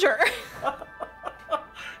plunger.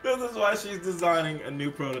 This is why she's designing a new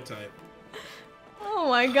prototype. Oh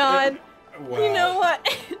my god. Wow. You know what?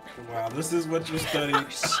 Wow, this is what you studied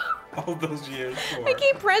all those years for. I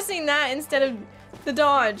keep pressing that instead of the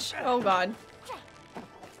dodge. Oh god.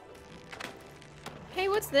 Hey,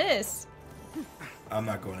 what's this? I'm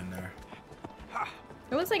not going in there.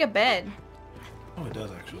 It looks like a bed. Oh, it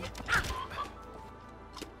does actually.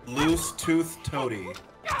 Loose Tooth Toady.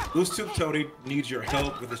 Loose Tooth Toady needs your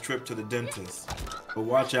help with his trip to the dentist. But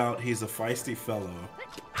watch out, he's a feisty fellow.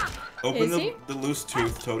 Open the loose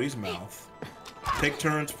tooth Toadie's mouth. Take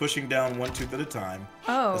turns pushing down one tooth at a time.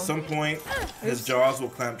 Oh. At some point, his jaws will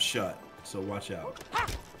clamp shut, so watch out.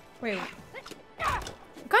 Wait.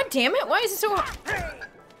 God damn it! Why is it so hard?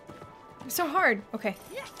 It's so hard. Okay.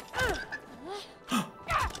 I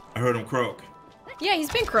heard him croak. Yeah, he's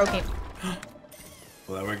been croaking.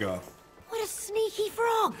 Well, there we go. What a sneaky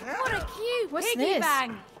frog! What a cute What's piggy this?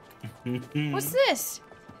 bang! What's this?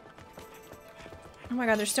 Oh my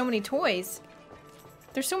god, there's so many toys.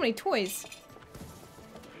 There's so many toys.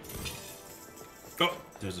 Oh,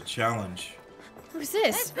 there's a challenge. What is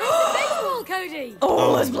this? Let's play some baseball, Cody!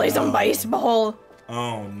 Oh, let's play some baseball.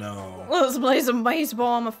 Oh no. Let's play some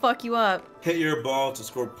baseball. I'm gonna fuck you up. Hit your ball to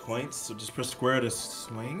score points, so just press square to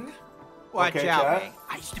swing. Watch Okay, out, Chad. May.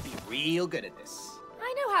 I used to be real good at this.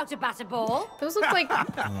 I know how to bat a ball. Those look like...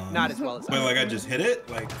 Not as well as Wait, like I just hit it?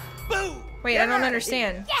 Like, boom! Wait, I don't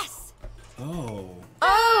understand. Yes! oh.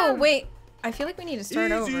 Oh, wait. I feel like we need to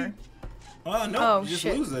start over. Oh, no, Oh, you're just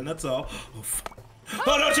shit. losing, that's all.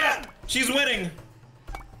 Oh, no, chat! She's winning!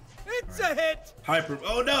 It's a hit! Hyper.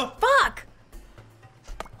 Oh, no! Fuck!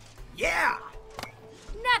 Yeah!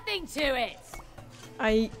 Nothing to it.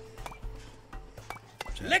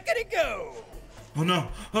 Lickety go! Oh, no!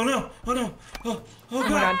 Oh, no! Oh, no! Oh, Oh my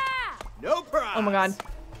god. Ah! No prize! Oh my god.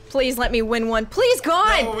 Please let me win one. Please,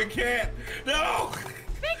 God! No, we can't! No!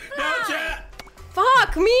 Big No, fly! chat!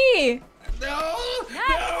 Fuck me! No!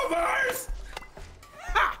 No, Marz!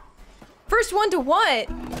 First one to what?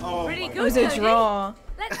 Oh, Pretty my It good. was a Cody. draw.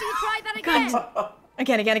 Let's see you try that again.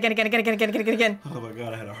 Again. Oh my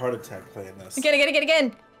god, I had a heart attack playing this. Again.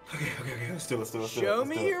 Okay, let's do it. Show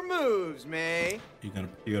me your moves, May. You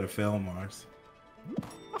gotta fail, Marz.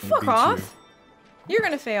 Oh, fuck off. You're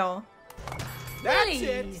gonna fail. That's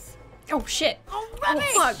it. Please. Oh shit. Oh, Oh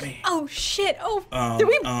rubbish! fuck. Oh shit. Oh. Um, Did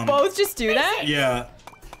we um, both just do that? Yeah.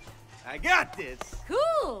 I got this.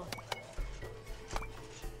 Cool.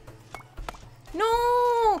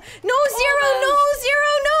 No. No, Zero. No, Zero.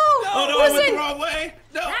 No. Oh no, I went the Listen. wrong way!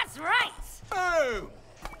 No! That's right. Boom!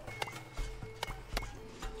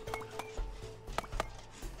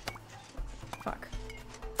 Fuck.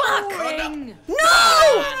 Fuck. Ring.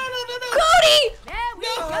 No. Cody. There we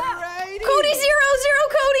go. Alrighty. Cody, Zero,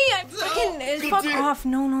 Cody. I No, fucking good fuck deal. off.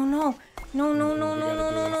 No.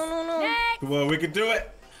 Next. Come on, we can do it!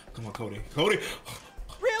 Come on, Cody. Cody!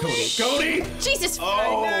 Really? Cody! Jesus. Oh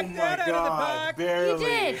knocked my that out of the god, park. You barely.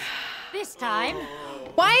 did. This time.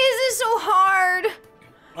 Why is this so hard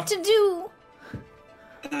to do?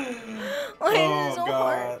 Why is it so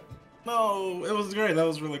hard? No, it was great. That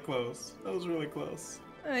was really close.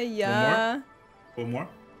 Yeah. One more?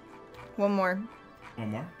 One more. One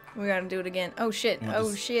more? We gotta do it again. Oh shit. We'll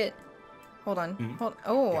Oh just- shit. Hold on. Mhm.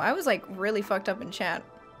 Oh, I was like really fucked up in chat.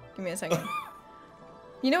 Give me a second.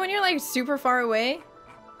 You know when you're like super far away?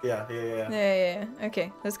 Yeah. Yeah.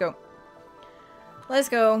 Okay, let's go. Let's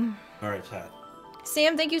go. Alright, chat.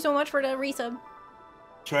 Sam, thank you so much for the resub.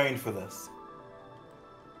 Train for this.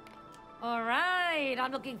 All right.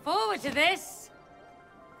 I'm looking forward to this.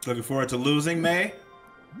 Looking forward to losing, May?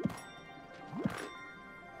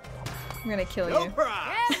 I'm gonna kill No you.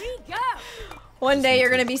 prize. There we go. One day you're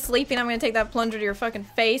gonna be sleeping, I'm gonna take that plunger to your fucking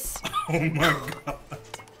face. Oh my god.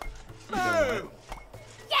 Boom!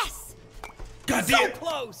 Yes. God So damn it!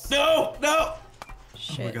 close. No! Oh my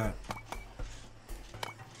Shit. god.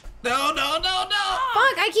 No!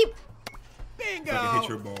 Fuck, I keep... Bingo. If I can hit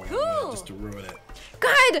your ball Cool. just to ruin it.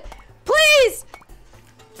 God! Please!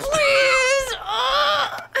 Please!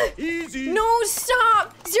 Easy. No,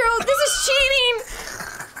 stop! Zero, this is cheating!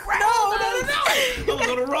 No! I was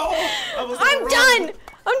gonna roll! I'm done!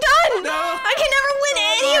 I'm done! No. I can never win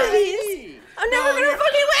any of these! I'm never gonna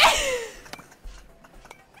fucking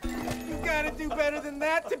win! You gotta do better than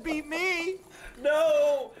that to beat me.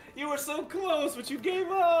 No! You were so close, but you gave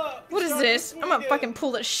up! What is this? I'm gonna fucking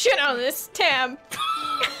pull the shit out of this tab.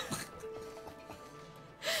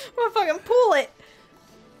 I'm gonna fucking pull it.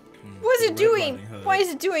 What's it doing? Why is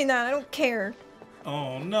it doing that? I don't care.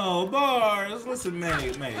 Oh no, Marz! Listen,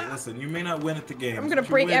 May, listen, you may not win at the game. I'm gonna but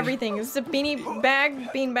you break win. everything. Is this a bean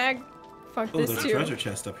bag? Fuck Oh, this there's a too. treasure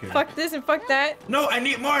chest up here. Fuck this and fuck that. No, I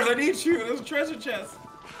need Marz, I need you. There's a treasure chest.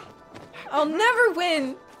 I'll never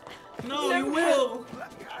win. No, Never you will.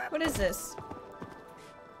 What is this?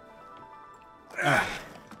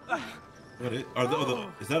 What is?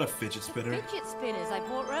 Is that a fidget spinner? Fidget spinners I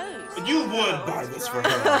bought Rose. You would buy this for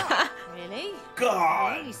her. Really?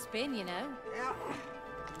 God. They only spin, you know. Yeah.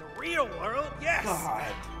 In the real world, yes. God.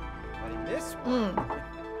 But in this one,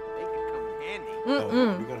 they could come in handy. Oh,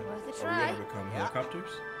 we're gonna, Worth a are try. we gonna become helicopters?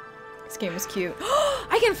 This game is cute.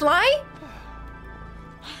 I can fly?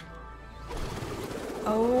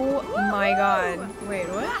 Oh my god. Wait,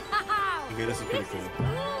 what? Okay, this is pretty cool.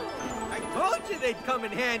 I told you they'd come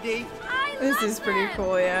in handy. This is pretty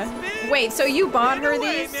cool, yeah. Wait, so you bought her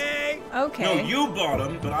these? May. Okay. No, you bought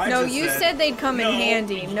them, but I No, just you said they'd come in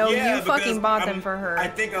handy. No, yeah, you fucking because bought them for her. I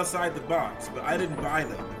think outside the box, but I didn't buy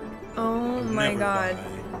them. Oh my Never god.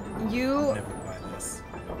 buy. You Never buy this.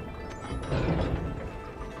 I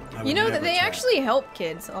You would know that never they try. actually help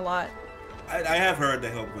kids a lot. I have heard they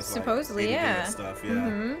help with Supposedly, like, ADD yeah. and stuff. Yeah.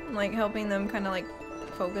 Mm-hmm. Like helping them kind of like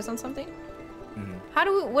focus on something.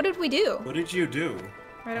 Mhm. What did we do? What did you do?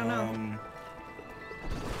 I don't know.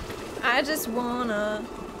 I just wanna.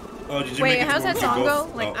 Oh, did you Wait, make it to how's where that we song both-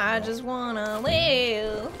 go? Like oh, I just wanna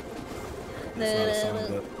live. It's not a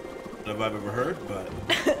song that I've ever heard, but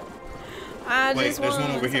I wait, just there's wanna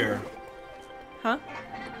one over here. Huh?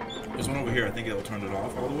 There's one over here. I think it'll turn it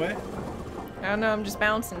off all the way. I don't know. I'm just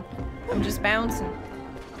bouncing. I'm just bouncing.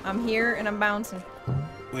 I'm here and I'm bouncing.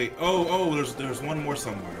 Wait. Oh, there's one more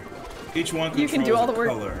somewhere. Each one You controls can do all the a work.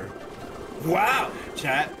 color. Wow,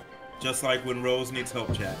 chat. Just like when Rose needs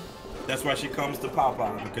help, chat. That's why she comes to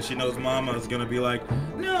Papa, because she knows Mama is gonna be like,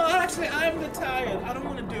 no, actually, I'm the tired. I don't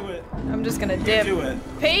want to do it. I'm just gonna dip. Do it.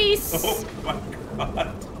 Peace. Oh my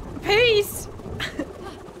God. Peace.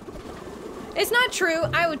 It's not true.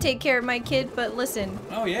 I would take care of my kid, but listen.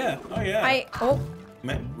 Oh yeah. Oh yeah.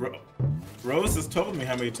 Man, Rose has told me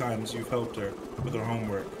how many times you've helped her with her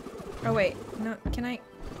homework. Oh wait, no, can I?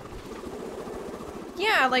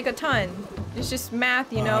 Yeah, like a ton. It's just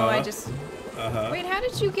math, you know. I just. Wait, how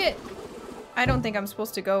did you get? I don't think I'm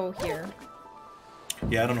supposed to go here.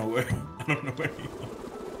 Yeah, I don't know where. I don't know where you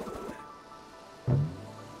are.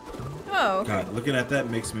 Oh. Okay. God, looking at that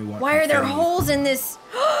makes me want. Why are there confetti. holes in this?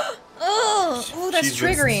 Oh, that's She's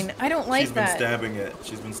been- triggering. I don't like She's been that. stabbing it.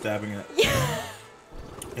 She's been stabbing it. Yeah.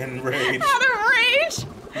 In rage. Out of rage.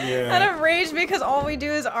 Yeah. Out of rage because all we do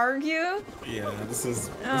is argue. Yeah, this is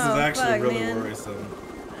Oh, actually fuck, really man. worrisome.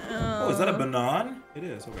 Oh, is that a banan? It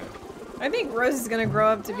is. Okay. I think Rose is gonna grow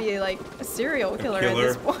up to be like a serial killer, at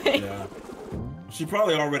this point. Yeah. She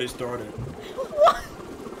probably already started. What?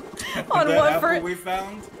 On that what apple for? we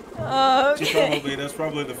found? Okay. That's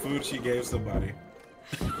probably the food she gave somebody.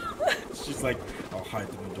 She's like, I'll hide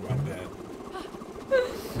them under my bed.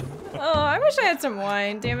 Oh, I wish I had some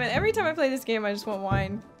wine. Damn it! Every time I play this game, I just want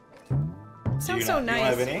wine. Sounds so nice. You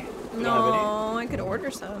don't have any? You No, don't have I could order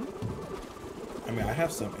some. any? I mean, I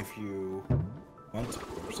have some if you want to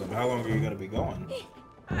order some. How long are you gonna be going?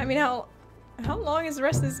 I mean, how long is the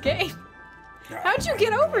rest of this game? God, How'd you I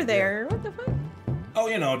get have no over idea. there? What the fuck? Oh,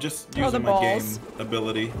 you know, just the using my balls. game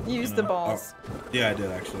ability. Use you the know. balls. Oh, yeah, I did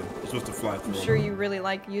actually. You're supposed to fly through. I'm sure you really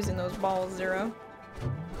like using those balls, Zero.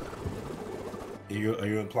 Are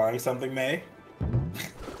you implying something, May?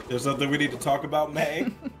 There's something we need to talk about,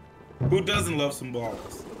 May? Who doesn't love some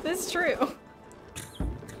balls? That's true.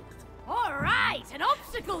 All right, an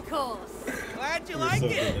obstacle course. Glad you We're like so it.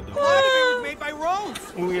 good at A those. lot of it was made by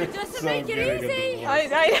Rose. We're Doesn't so make it good at easy.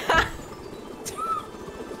 divorce.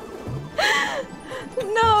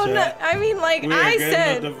 No, I mean, like, We're I getting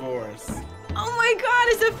said. a divorce. Oh my god,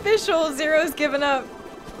 it's official. Zero's given up.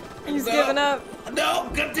 He's No. given up. No,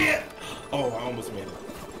 good deal. Oh, I almost made it.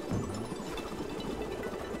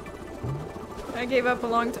 I gave up a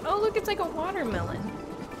long time. Oh, look, it's like a watermelon.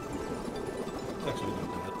 It's actually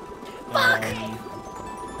not bad.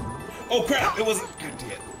 Oh crap! It was good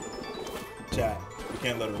deal. Chat, you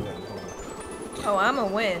can't let her win. Hold on. Oh, I'm a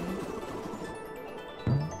win.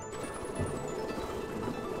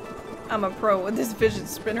 I'm a pro with this fidget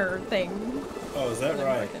spinner thing. Oh, is that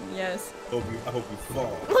right? Yes. I hope you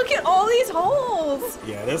fall. Look at all these holes.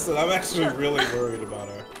 Yeah, I'm actually really worried about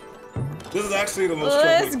her. This is actually the most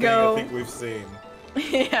Let's troubling go. thing I think we've seen.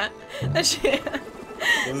 Yeah. That she, This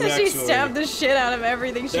is that she actually- stabbed the shit out of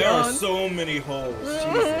everything she There are owns. so many holes.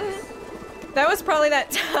 Jesus. That was probably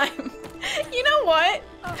that time. You know what?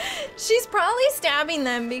 She's probably stabbing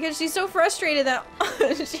them because she's so frustrated that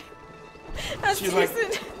She's like,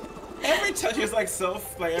 every time she's like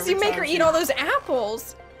every you make time her she- eat all those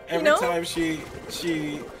apples. Every you know? time she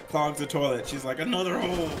clogs the toilet, she's like, another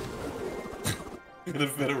hole. In a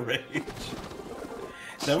fit of rage.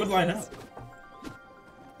 That would line up.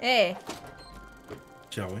 Hey,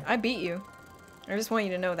 Shall we? I beat you. I just want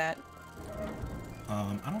you to know that.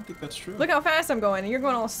 I don't think that's true. Look how fast I'm going, and you're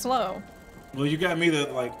going all slow. Well, you got me to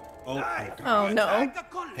like. Oh no.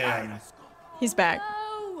 Him. He's back.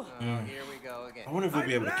 Here we go again. I wonder if we'll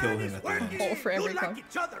be able to kill him at the end. Hole for every coin.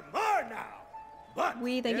 each other more now. But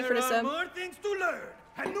We thank you for the there are sub. more things to learn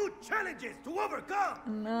and new challenges to overcome.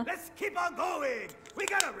 No. Let's keep on going. We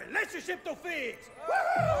got a relationship to fix.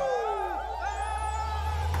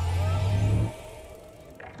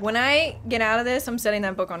 When I get out of this, I'm setting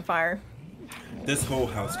that book on fire. This whole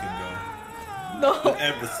house can go. The whole,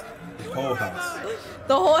 The whole house.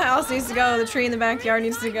 the whole house needs to go. The tree in the backyard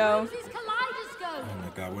needs to go. This kaleidoscope. Oh my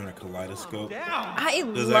god, we're in a kaleidoscope. I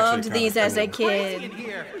This is loved actually these kinda as a cool. kid. In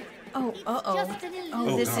here. Oh, uh-oh. Just an illusion.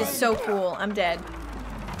 Oh, this God. is so cool. I'm dead. Just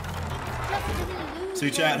an illusion. See,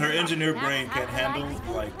 chat, her engineer That's brain how can't handle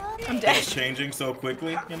kaleidoscope like works. I'm dead. things changing so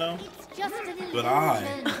quickly, you know? It's just an illusion. But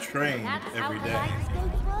I train That's how every day.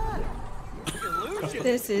 kaleidoscopes work. Illusion.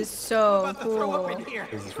 This is so About to throw up cool. in here.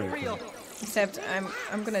 This is For pretty real. cool. Except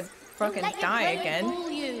I'm gonna fucking Let your die brain again. fool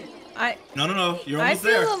you. No, you're I almost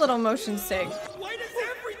feel there. a little motion sick. Why does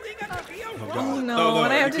everything have to be a Oh, Oh God. no,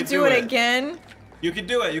 and I have you to can do it again. You can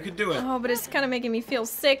do it. You can do it. Oh, but it's kind of making me feel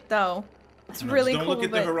sick though. It's No, really just don't cool. look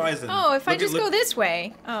at the but... horizon. Oh, if I Look at- just go look- this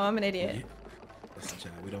way. Oh, I'm an idiot. Listen,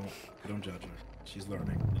 chat, we don't judge her. She's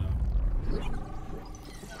learning, you know.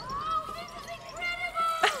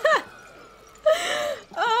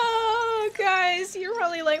 Oh, guys, you're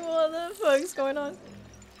probably like, what the fuck's going on?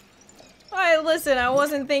 Alright, listen, I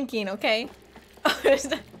wasn't thinking, okay?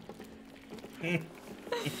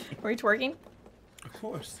 Were you twerking? Of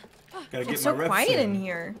course. Gotta get It's my so reps quiet in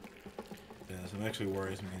here. Yeah, so it actually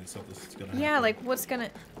worries me that something's gonna happen. Yeah, like, what's gonna...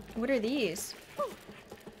 What are these?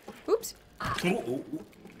 Oops. Ooh, ooh, ooh.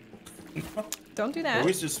 Don't do Are that.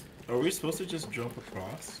 we supposed to just jump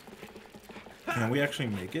across? Can we actually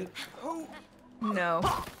make it? No.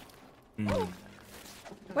 Hmm.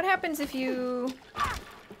 What happens if you...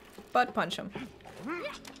 butt punch him?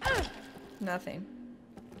 Nothing.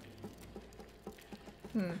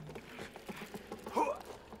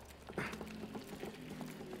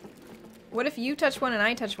 What if you touch one and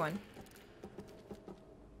I touch one?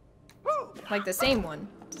 Like the same one.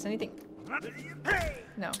 Does anything...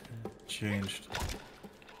 No. Changed.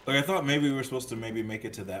 Like, I thought maybe we were supposed to maybe make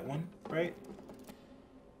it to that one, right?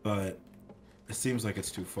 But it seems like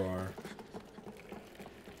it's too far.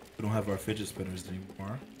 We don't have our fidget spinners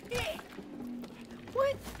anymore.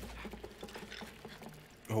 What?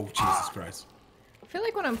 Oh, Jesus Christ. I feel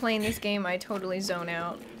like when I'm playing this game, I totally zone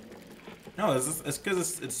out. No, it's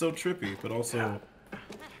because it's so trippy, but also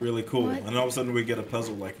really cool. What? And all of a sudden we get a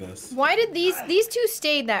puzzle like this. Why did these two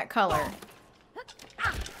stay that color?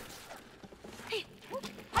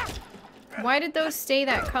 Why did those stay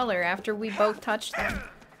that color after we both touched them?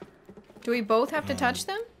 Do we both have to touch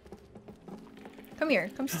them? Come here,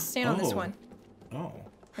 come stand on this Oh. one. Oh.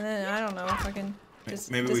 And then I don't know if I can. Does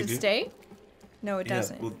Maybe it we do. stay? No, it Yeah,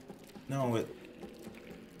 doesn't. well, no, it.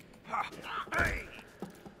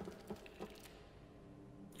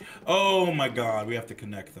 Oh my God, we have to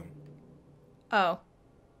connect them. Oh.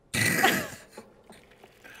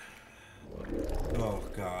 Oh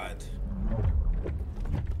God.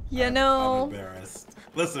 You I'm know. embarrassed.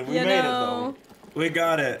 Listen, we You made know. it though. We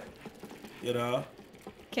got it. You know.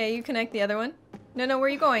 Okay, you connect the other one. No, where are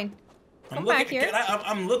you going? Come back here.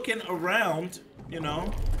 I'm looking around. You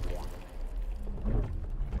know.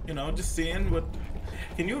 Just seeing what.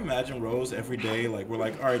 Can you imagine Rose every day? Like we're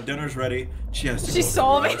like, all right, dinner's ready. She has to. She's go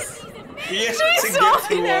solving. through us. Yeah, She's to get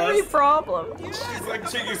solving to every us. problem. She's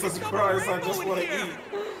like, Jesus Christ, I just want to eat.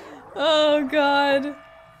 Oh God.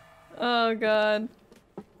 Oh God.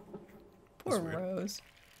 Poor That's weird. Rose.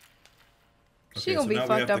 She Okay, gonna so be now we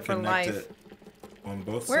fucked have to up for connect life. it on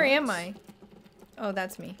both Where sides. am I? Oh,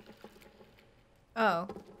 that's me. Oh.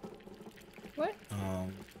 What?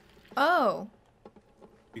 Oh.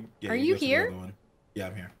 Yeah, Are you go to the here? other one. Yeah,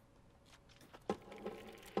 I'm here.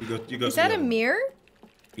 You go Is to the that a other one. mirror?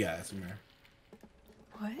 Yeah, it's a mirror.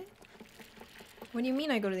 What? What do you mean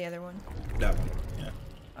I go to the other one? That one. Yeah.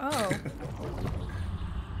 Oh.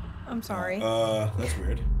 I'm sorry. That's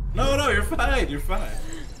weird. No, you're fine. You're fine.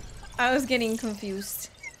 I was getting confused.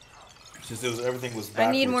 It's just everything was. I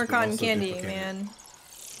need backwards, more but cotton also candy, duplicated. man. How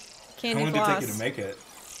Candy long did it floss. take you to make it?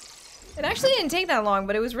 It actually didn't take that long,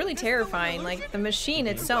 but it was really terrifying. Like, the machine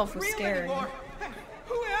itself was Real scary. anymore.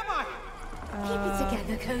 Who am I? Keep it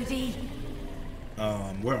together, Cody.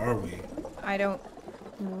 Where are we? I don't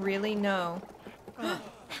really know.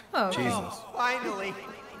 Oh, Jesus. Finally.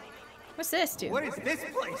 what's this, dude? What is this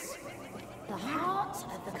place? The heart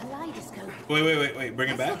of the kaleidoscope. Wait. Bring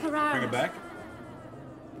it Let's back. look around. Bring it back.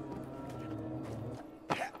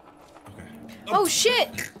 Oh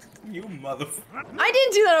shit! You motherfucker. I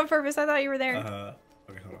didn't do that on purpose. I thought you were there.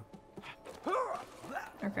 Okay, hold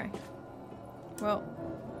on. Okay. Well.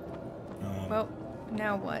 Well,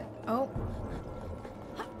 now what? Oh.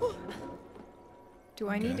 Do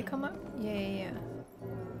I need to come up? Yeah.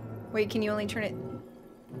 Wait, can you only turn it?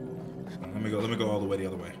 Let me go all the way the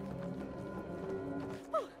other way.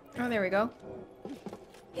 Oh, there we go.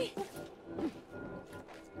 The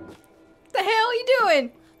hell are you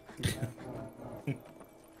doing?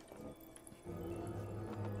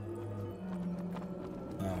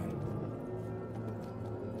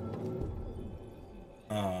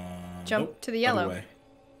 Jump nope, to the yellow. Way.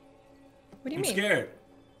 What do you I'm mean? scared.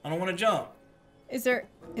 I don't want to jump. Is there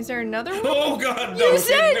another one? Oh God, no! You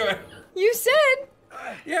said. You said.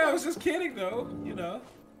 Yeah, I was just kidding though. You know.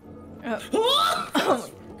 Oh.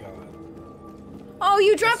 Oh,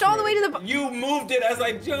 you dropped all the way to the. You moved it as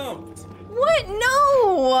I jumped. What?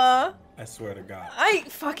 No. I swear to God.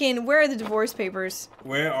 Where are the divorce papers?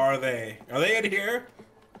 Where are they? Are they in here?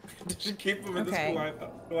 Did you keep them in the school? All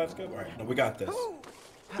right, no, we got this.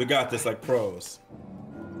 We got this like pros.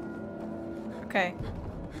 Okay.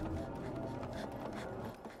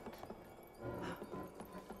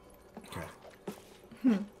 Okay.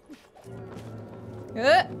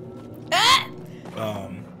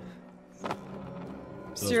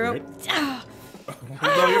 Zero.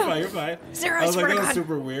 No, you're fine. Zero, I was like, that was God.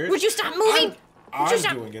 super weird. Would you stop moving?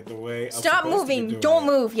 I'm doing it the way I'm Stop supposed to be moving. doing Don't it.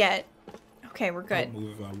 move yet. Okay, we're good. I'll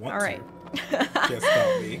move if I want All right. to. Can't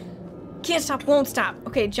stop me. Can't stop, won't stop.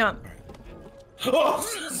 Okay, jump. Oh,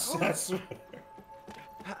 I swear.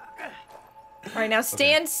 All right, now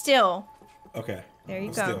stand still. Okay. There you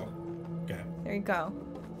I'm go. Still. Okay. There you go.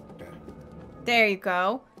 Okay. There you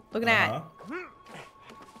go. Look at that.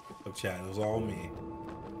 Look, chat. It was all me.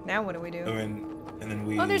 Now what do we do? And then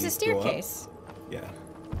we. Oh, there's a go staircase. up. Yeah.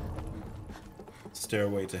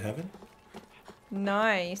 Stairway to heaven.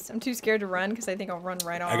 Nice. I'm too scared to run because I think I'll run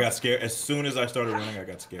right off. I got scared as soon as I started running. I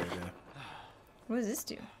got scared. Yeah. What does this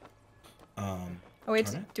do? Oh, we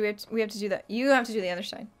have to. We have to do that. You have to do the other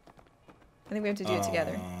side. I think we have to do it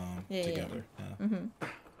together. Yeah. Together. Yeah. Mm-hmm.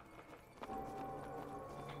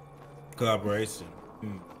 Collaboration.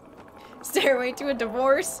 Stairway to a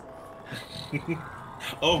divorce.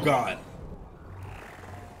 Oh God.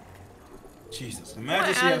 Jesus.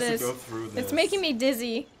 Imagine she has to go through this. It's making me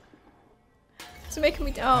dizzy. It's making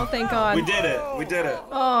me. Oh, thank God. We did it. We did it.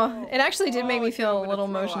 Oh, it actually did make me feel a little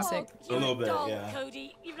motion sick. A little bit, yeah.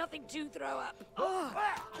 Cody, you've nothing to throw up.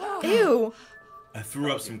 Ew. I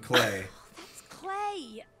threw up some clay. That's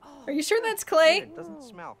clay. Are you sure that's clay? It doesn't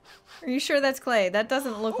smell. Are you sure that's clay? That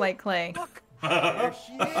doesn't look like clay. There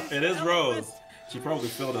she is. It is Rose. She probably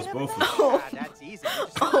filled us both with. Oh. That's easy. You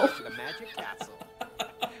just go to the magic castle,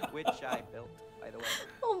 which I built, by the way.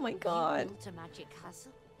 Oh my God. You built a magic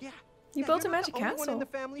castle? Yeah. You Yeah, built a you're not magic the only one castle. in the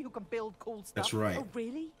family who can build cool stuff. That's right. Oh,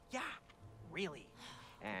 really? Yeah, really.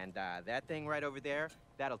 And that thing right over there,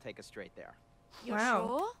 that'll take us straight there. You're Wow.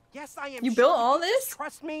 sure? Yes, I am. You sure. built all this?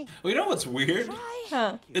 Trust me. Well, you know what's weird?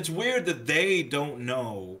 Huh. It's weird that they don't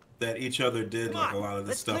know that each other did like a lot of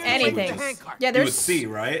this stuff. that you would Anything. just- Yeah, You they're would see,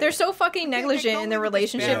 right? They're so fucking negligent in their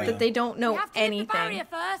relationship Yeah. that they don't know You have to lift the barrier anything.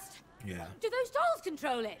 first. Yeah. Do those dolls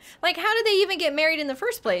control it? Like, how did they even get married in the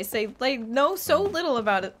first place? They know so little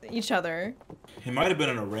about each other. It might have been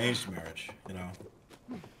an arranged marriage, you know.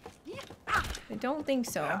 I don't think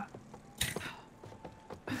so.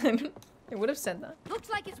 They would have said that. Looks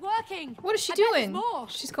like it's working. What is she I bet there's doing? more.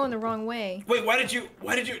 She's going the wrong way. Wait, why did you?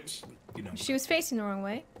 You know. She was facing the wrong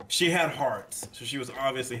way. She had hearts, so she was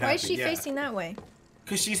obviously happy. Why is she yeah. facing that way?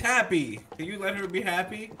 Cause she's happy. Can you let her be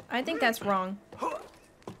happy? I think that's wrong. Hold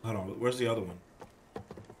on. Where's the other one?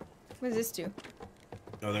 What does this do?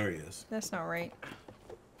 Oh, there he is. That's not right.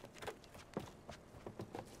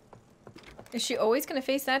 Is she always gonna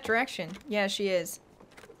face that direction? Yeah, she is.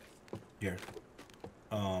 Here.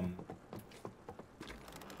 Oh,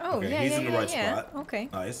 Okay, yeah, he's yeah, in the yeah, right yeah. spot. Okay.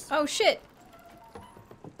 Nice. Oh, shit.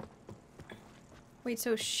 Wait,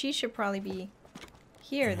 so she should probably be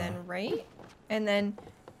here then, right? And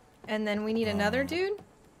then we need another dude?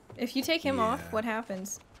 If you take him off, yeah. what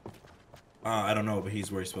happens? I don't know, but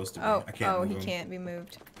he's where he's supposed to be. Oh, I can't move he him. can't be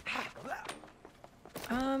moved.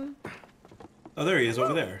 Oh, there he is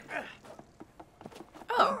over there.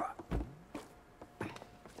 Oh.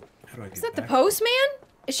 How do I get Is that the back? postman?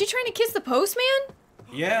 Is she trying to kiss the postman?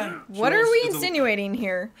 Yeah. What are we insinuating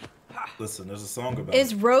here? Listen, there's a song about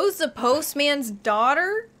Is it. Rose the postman's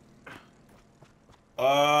daughter?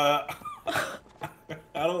 I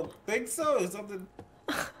don't think so. It's something.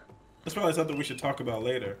 That's probably something we should talk about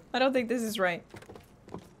later. I don't think this is right.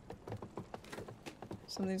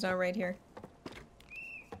 Something's not right here.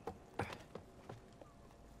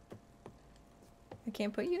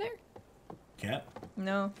 can't put you there? Can't.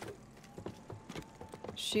 No.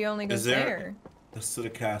 She only goes there. This to the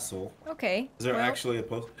castle. Okay. Is there actually a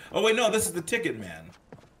post? Oh wait, no, this is the ticket man.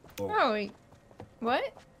 Oh, wait.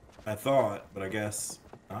 What? I thought, but I guess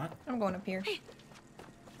not. I'm going up here.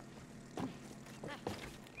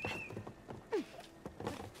 Do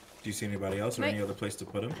you see anybody else or any other place to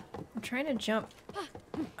put him? I'm trying to jump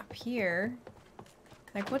up here.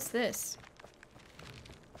 Like, what's this?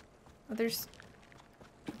 Oh, there's...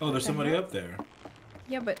 Oh, there's somebody up there.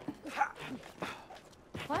 Yeah, but...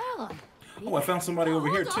 Well... Oh, I found somebody over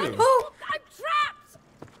here, too. Oh! I'm trapped!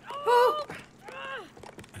 Oh!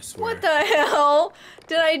 I swear. What the hell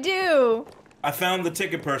did I do? I found the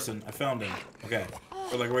ticket person. I found him. Okay.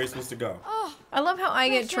 We're like, where are you supposed to go? I love how I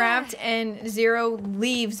get trapped and Xero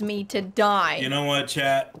leaves me to die. You know what,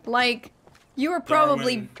 chat? Like, you were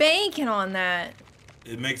probably Darwin. banking on that.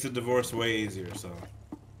 It makes a divorce way easier, so.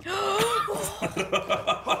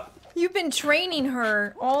 You've been training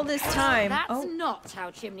her all this time. That's not how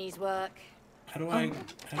chimneys work. How do I...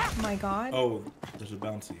 Oh my god. Oh, there's a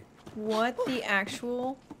bouncy. What the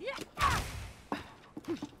actual...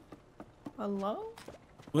 Hello?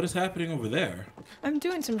 What is happening over there? I'm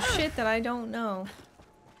doing some shit that I don't know.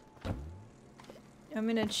 I'm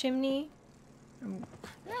in a chimney.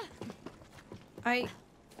 What?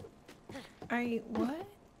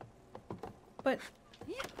 But...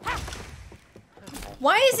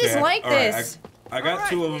 Why is this like this? I got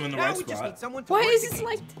two of them in the right spot. Why is this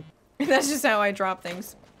like... That's just how I drop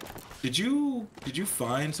things. Did you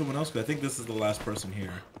find someone else? 'Cause I think this is the last person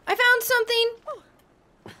here. I found something!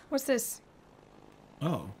 What's this?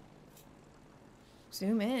 Oh.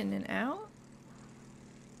 Zoom in and out?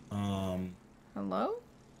 Hello?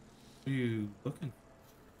 Who are you looking?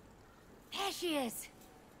 There she is.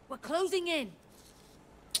 We're closing in.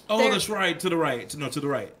 Oh, There- that's right. To the right. No, to the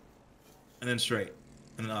right. And then straight.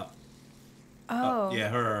 And then up. Oh. Up. Yeah,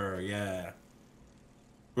 her. Yeah.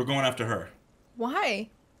 We're going after her. Why?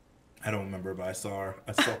 I don't remember, but I saw her.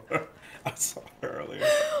 I saw her. I saw her earlier.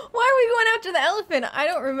 Why are we going after the elephant? I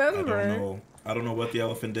don't remember. I don't know. I don't know what the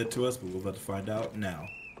elephant did to us, but we're about to find out now.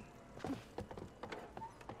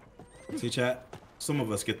 See, chat? Some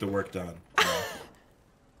of us get the work done.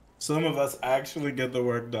 Some of us actually get the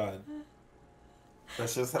work done.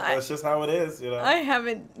 That's just how it is, you know. I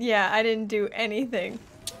haven't. Yeah, I didn't do anything.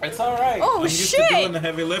 It's all right. Oh, I'm used shit! to doing the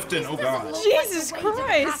heavy lifting. Oh god. Jesus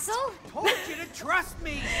Christ! Told you to trust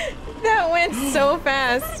me. That went so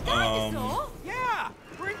fast. Yeah,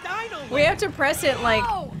 bring Dino. We have to press it like.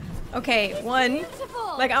 Okay, one.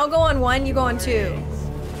 Beautiful. Like I'll go on one, you go on two.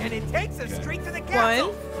 And it takes us Okay. straight to the One.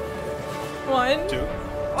 castle. One. Two.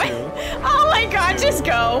 What? Two. Oh my god, Two. just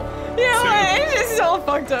go. You know what? This is all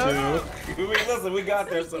fucked up. Two. Listen, we got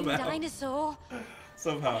there somehow. Dinosaur.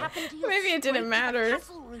 Somehow. Happened to your Maybe it didn't straight matter.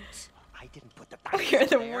 castle route. I didn't put the We're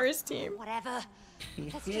the worst team. Whatever.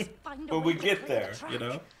 Let's just find a But way we to get clear there, the track. you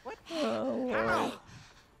know? Oh, Lord.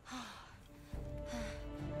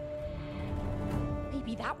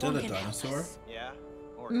 Maybe that To one the can help dinosaur. us. Yeah.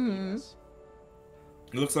 Or Mhm. yes.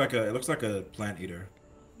 It looks like a plant eater.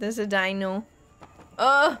 There's a dino.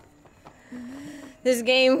 This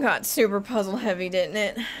game got super puzzle heavy, didn't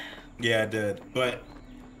it? Yeah, it did. But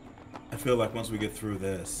I feel like once we get through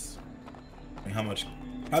this, I mean, how much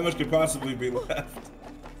could possibly be left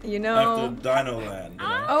You after know. Dino Land? You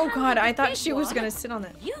know? Oh god, I thought Big she was one. gonna sit on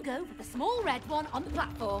that. You go with the small red one on the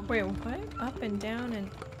platform. Wait, what? Up and down and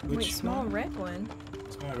wait, Which small one? red one.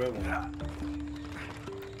 Small red one.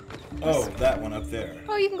 Oh, that one up there.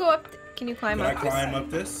 Oh, you can go up. Can you climb Can I up? climb up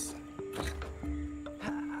this?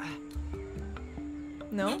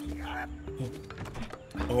 No.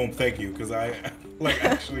 Oh, thank you, because I like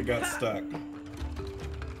actually got stuck.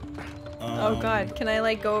 Oh god, can I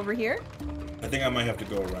like go over here? I think I might have to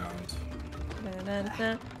go around.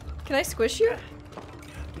 Da-da-da. Can I squish you?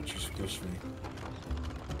 Don't you squish me.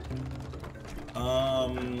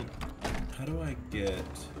 How do I get?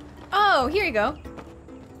 Oh, here you go.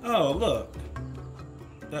 Oh, look.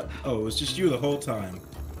 Oh, it was just you the whole time.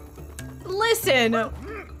 Listen.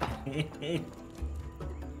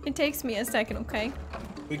 It takes me a second, okay?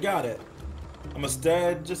 We got it. I'm a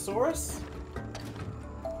Stegosaurus?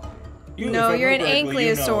 No, you're an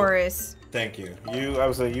Ankylosaurus. Thank you. I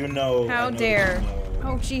was like, you know. How I know dare. that you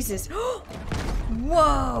know. Oh, Jesus.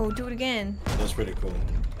 Whoa, do it again. That's pretty cool.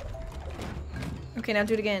 Okay, now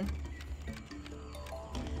do it again.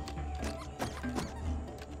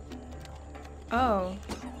 Oh.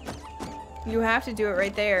 You have to do it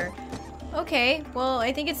right there. Okay, well,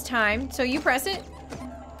 I think it's time. So you press it.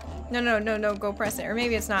 No, go press it. Or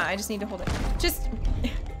maybe it's not. I just need to hold it. Just...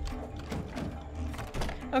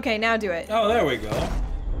 Okay, now do it. Oh, there we go.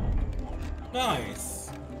 Nice.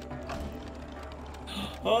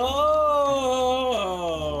 Oh.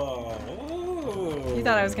 You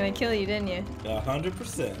thought I was gonna kill you, didn't you?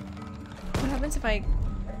 100%. What happens if I...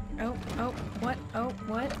 Oh, what? Oh,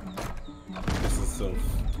 what? This is so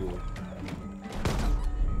cool.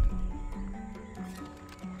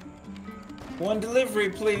 One delivery,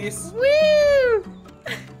 please. Woo!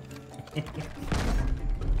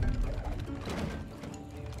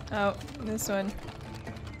 Oh, this one.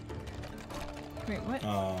 Wait,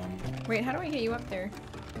 what? Wait, how do I get you up there?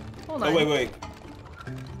 Hold on. Oh, wait.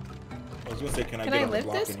 I was gonna say, can I get on the lift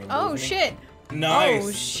block this? and you Oh, move me? shit. Nice.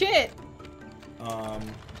 Oh, shit.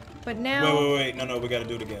 But now... Wait. No, we gotta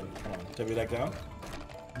do it again. Come on. Tap me back down.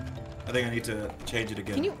 I think I need to change it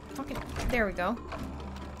again. Can you fucking... There we go.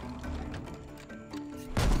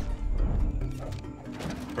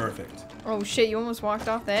 Perfect. Oh, shit, you almost walked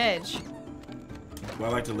off the edge.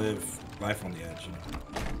 Well, I like to live life on the edge, you know.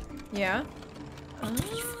 Yeah?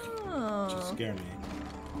 Just Oh. scare me.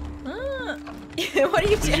 What are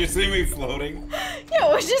you doing? Did you see me floating? Yeah,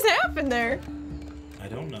 what just happened there? I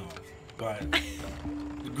don't know, but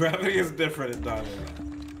gravity is different in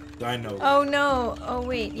Dino. Oh, no. Oh,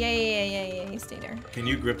 wait. Yeah. You stay there. Can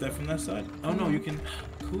you grip that from that side? Oh, no, you can.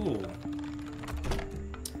 Cool.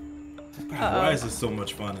 God, why is this so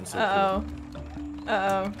much fun and so cool?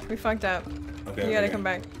 Uh-oh. We fucked up. Okay, You gotta come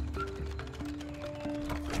back.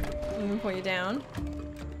 I'm gonna pull you down.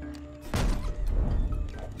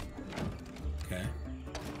 Okay.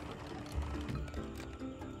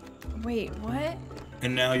 Wait, what?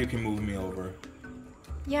 And now you can move me over.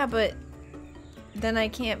 Yeah, but then I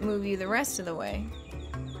can't move you the rest of the way.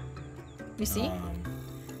 You see?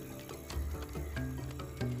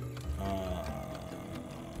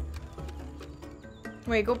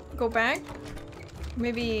 Wait, go back?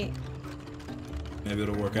 Maybe Maybe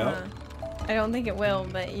it'll work out. I don't think it will,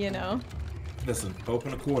 but you know. Listen,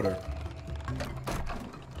 open a quarter.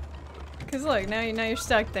 Cause look, now you're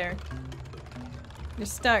stuck there. You're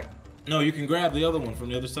stuck. No, you can grab the other one from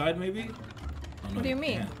the other side, maybe? Oh, no, What do you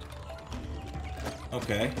mean? can't.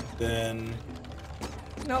 Okay, then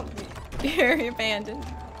Nope. You're abandoned.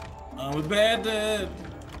 I'm abandoned.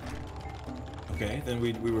 Okay, then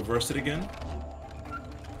we reverse it again.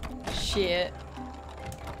 Shit.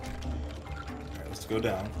 Alright, let's go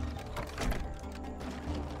down.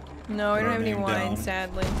 No, we Put don't our have any name wine, down.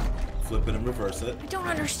 sadly. Flip it and reverse it. I don't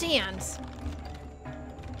understand.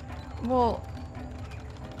 Well,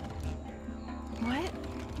 what?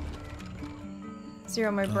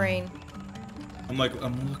 Zero, my brain. I'm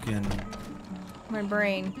looking. My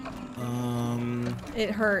brain.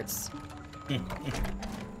 It hurts.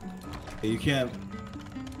 You can't.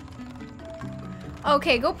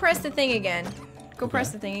 Okay, go press the thing again. Go Okay. press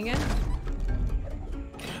the thing again.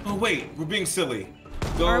 Oh wait, we're being silly.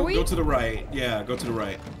 Go, Are we? Go to the right. Yeah, go to the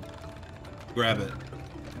right. Grab it.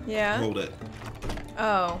 Yeah. Hold it.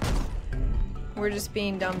 Oh. We're just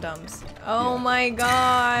being dum-dums. Oh Yeah. my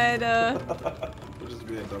god. We're just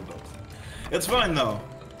being dum-dums. It's fine though.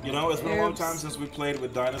 You know, it's been a long Oops. time since we played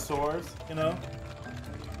with dinosaurs. You know.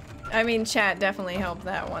 I mean, chat definitely helped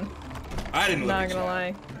that one. I didn't look. Not at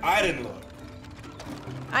gonna chat. lie. I didn't look.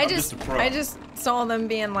 I I'm just just a pro. I just saw them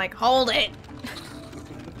being like, hold it.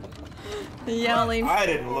 Yelling. I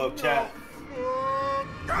didn't look, chat.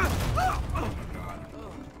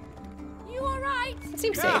 You alright? It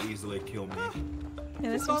seems You safe. could easily kill me. Yeah,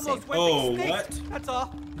 that It's seems almost safe. went Oh, extinct. what? That's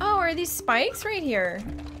all. Oh, are these spikes right here?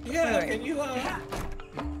 Yeah. Wait. Can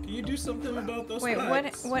you do something about those Wait,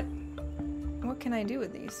 spikes? what can I do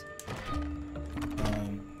with these?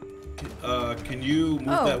 Can you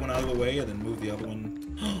move Oh. that one out of the way and then move the other one?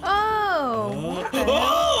 Oh. what the heck?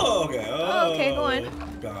 Oh, okay. Oh, okay, go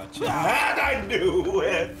on. Gotcha. I knew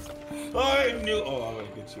it. I knew. Oh, I'm gonna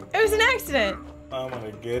get you. It was an accident. I'm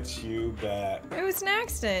gonna get you back. It was an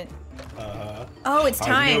accident. Uh-huh. Oh, it's I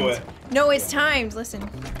timed. knew it. No, it's timed. Listen.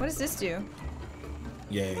 What does this do?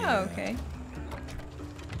 Yeah. Oh, okay.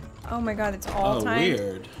 Oh my god, it's all Oh, timed.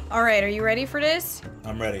 weird. Alright, are you ready for this?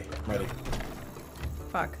 I'm ready. I'm ready.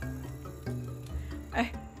 Fuck.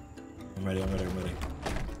 I'm ready.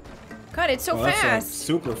 God, it's so Oh, that's, like, fast.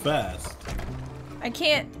 super fast. I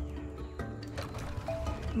can't.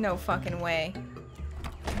 No fucking way.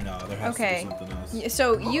 No, there has Okay. to be something else.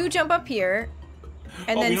 So you jump up here,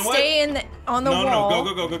 and Oh, then you know stay on the no, wall.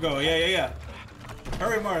 No, go. Yeah.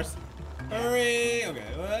 Hurry, Marz. Hurry. Okay.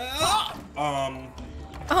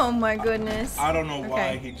 Oh my goodness. I don't know why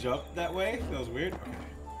Okay. he jumped that way. That was weird. Okay.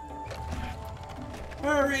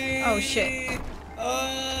 Hurry. Oh, shit.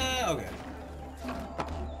 Okay.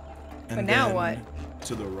 And But now then what?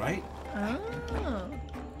 To the right. Oh.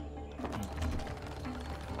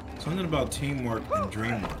 Something about teamwork and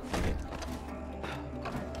dream work.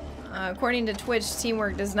 According to Twitch,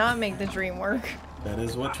 teamwork does not make the dream work. That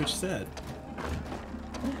is what Twitch said.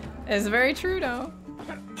 It's very true, though.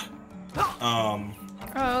 Oh,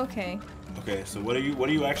 okay. Okay, so what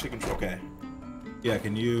do you actually control? Okay. Yeah,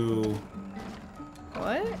 can you...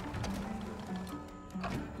 What? I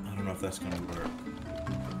don't know if that's gonna work.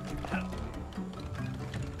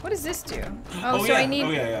 What does this do? Oh, so yeah. I need... Oh,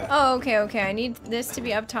 yeah. Oh, okay, okay. I need this to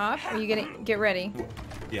be up top. Are you gonna get ready?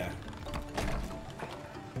 Yeah.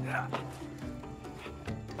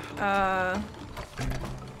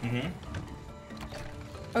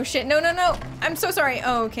 Oh shit, no, no, no! I'm so sorry.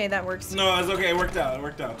 Oh, okay, that works. No, it's okay. It worked out. It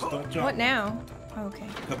worked out. Just don't jump. What now? Oh, okay.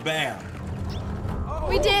 Kabam!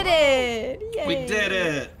 We did it! Yay. We did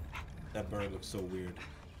it! That bird looks so weird.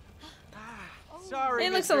 Sorry,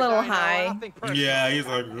 It looks Mr. a little Dino, high. nothing personal. Yeah, he's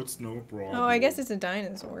like, it's no problem. Oh, I guess it's a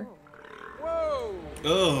dinosaur. Whoa!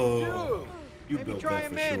 Oh, you Maybe built try that a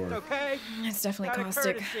for mint, sure. okay? It's definitely Out of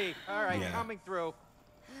caustic. courtesy. All right, Yeah. coming through.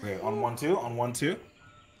 Okay, on 1-2, on 1-2.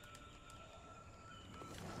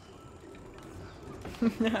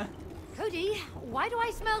 Cody, why do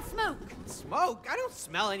I smell smoke? Smoke? I don't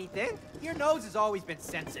smell anything. Your nose has always been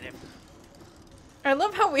sensitive. I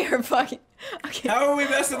love how we are fucking... Okay. How are we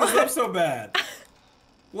messing this up so bad?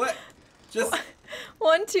 What? Just...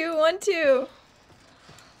 1, 2, 1, 2.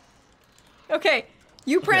 Okay,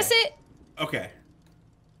 you press it. Okay.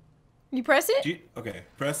 You press it? Okay,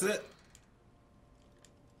 press it.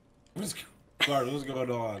 What's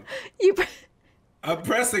going on? You pre I'm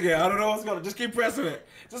pressing it. I don't know what's going on. Just keep pressing it.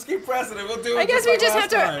 Just keep pressing it. We'll do it. I guess we like just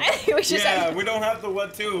have last to... time. I think we just Yeah, have we don't have the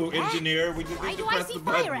 1-2 engineer. We just Why need to do I press see the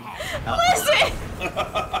fire button. ahead? Listen!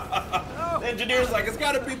 The engineer's like, it's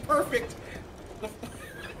got to be perfect.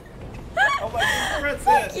 I'm like, press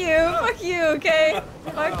Fuck it. fuck you, okay?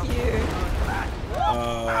 Fuck you.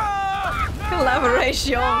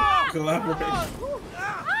 Collaboration. Collaboration.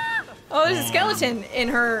 Oh, there's a skeleton in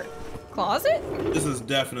her closet? This is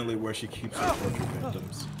definitely where she keeps her torture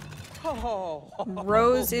victims.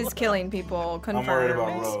 Rose is killing people. Confirmed. I'm worried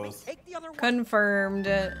about Rose. Take the other one. Confirmed.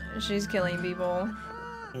 She's killing people.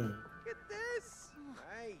 Look at this.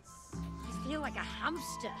 Nice. I feel like a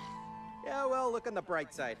hamster. Yeah, well, look on the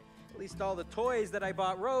bright side. At least all the toys that I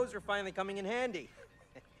bought Rose are finally coming in handy.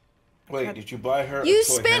 Wait, did you buy her? You a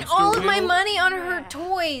toy spent hamster all of my wheel? money on her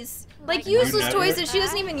toys. Like useless never- toys that she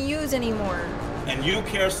doesn't even use anymore. And you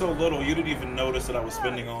care so little, you didn't even notice that I was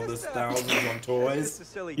spending all this thousands on toys. Just a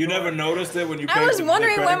silly You toy. never noticed it when you paid I was the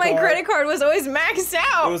wondering why my card? credit card was always maxed It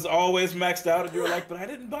out. was always maxed out, and you were like, but I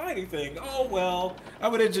didn't buy anything. Oh, well,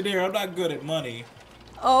 I'm an engineer. I'm not good at money.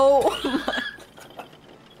 Oh my.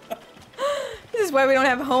 This is why we don't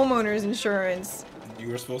have homeowners insurance. You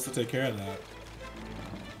were supposed to take care of that.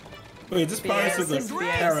 Wait, this Pirates of the This is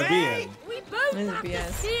BS. Caribbean. We both This is have BS.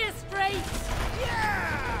 to steer straight.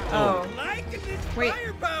 Oh. Liking this Wait.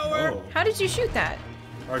 firepower. Oh, How did you shoot that?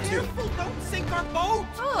 R2. Careful, don't sink our boat.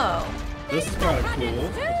 Oh. This is kind of cool.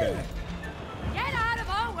 Okay. Get out of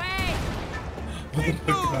our way. Oh my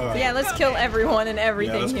God. Yeah, let's kill everyone and Yeah,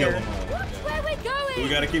 everything let's kill here. them all. Watch Yeah. where we're going. We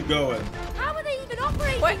gotta keep going. How are they even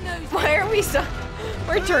operating What? those? Why are we so...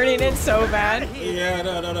 We're turning it so bad. Yeah,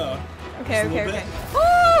 no. Okay, Just a okay, little okay. bit.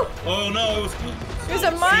 Woo! Oh no, it was. There's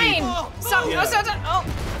a mine! Stop, Yeah. stop. Oh.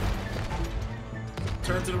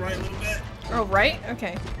 Turn to the right a little bit. Oh, right?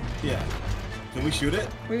 Okay. Yeah. Can we shoot it?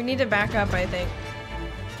 We need to back up, I think.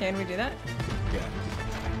 Can we do that? Yeah.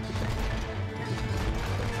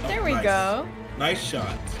 Oh, There we nice. go. Nice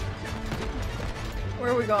shot.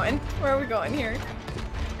 Where are we going? Where are we going here?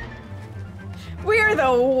 We are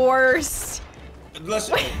the worst. Let's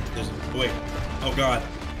wait. Oh god.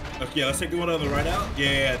 Okay, let's take the one on the right out.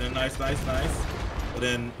 Yeah, then nice. And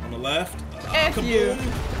then on the left. F kaboom. you.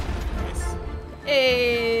 Nice.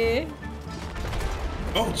 Hey.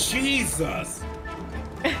 Oh Jesus!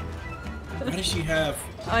 Why does she have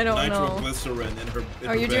I don't know. nitroglycerin in her?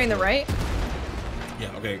 Oh, you're doing the right?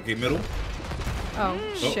 Yeah. Okay. Middle. Oh,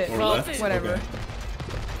 shit. or Well, left? whatever.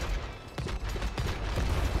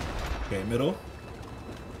 Okay, middle.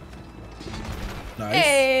 Nice.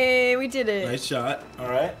 Hey, we did it. Nice shot. All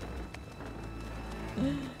right.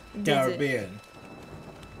 Did it. Caribbean.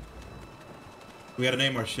 We gotta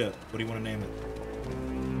name our ship. What do you want to name it?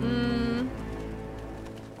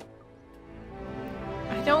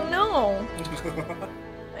 I don't know.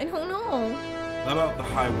 I don't know. How about the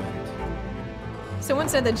High Wind? Someone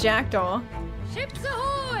said the jackdaw. Ships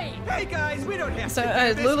ahoy! Hey guys, we don't have So to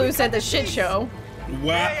do this. Lulu We said got the shit piece. show.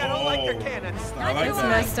 Wow. Hey, I don't like their cannons. I like It's that.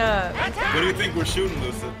 messed up. What do you think we're shooting,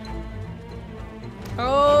 Lucid?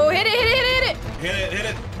 Oh, hit it. Hit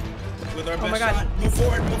it. with our Oh my best God. shot. Move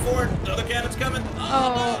forward, move forward. The other cannon's coming.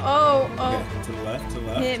 Oh. Okay, to the left, to the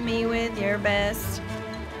left. Hit me with your best.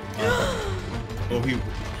 Oh, he...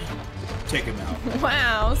 Take him out.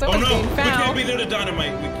 Wow, Oh someone's no, being we found. can't be near the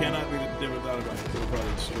dynamite. We cannot be near the dynamite. It'll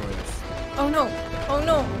probably destroy us. Oh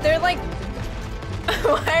no, they're like...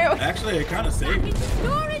 Why are we... Actually, it kind of saved It's us.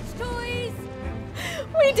 storage toys.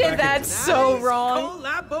 We did that so Nice wrong.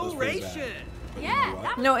 collaboration. Yeah,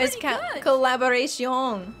 that was No, it's pretty good.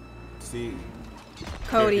 collaboration. See?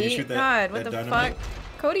 Cody, Here, can you shoot that- God, what that the dynamite? fuck?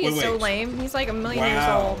 Cody is Wait, so wait. lame. He's like a million years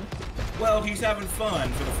Wow. old. Well, he's having fun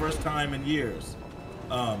for the first time in years.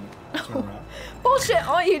 Turn around. Bullshit,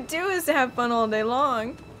 all you do is have fun all day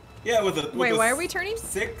long. Yeah, with a... Wait, why are we turning?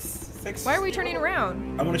 Six. Why are we turning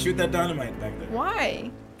around? I want to shoot that dynamite back there. Why?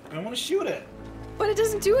 I want to shoot it. But it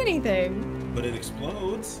doesn't do anything. But it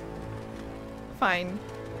explodes. Fine.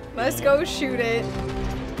 Let's go shoot it.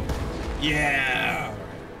 Yeah.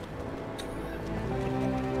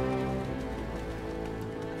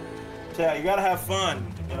 Yeah, you gotta have fun,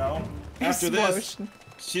 you know? After this, Explosion.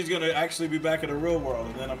 she's gonna actually be back in the real world,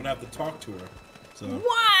 and then I'm gonna have to talk to her. So. Wow!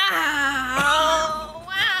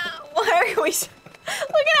 Wow! Why are we...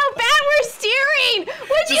 Look at how bad we're steering!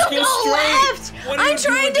 Would Just you go go straight. left? What are I'm you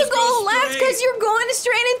trying doing? to Just go go left straight. because you're going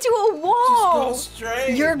straight into a wall. Just go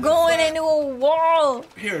straight. You're going into a wall.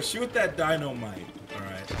 Here, shoot that dynamite.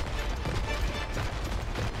 Alright.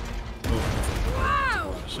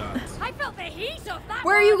 Wow. Shots. I felt the heat of that.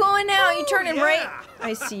 Where are you one. going now? You turning yeah. right?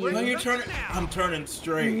 I see No, you. you're turning. I'm turning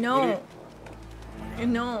straight. No.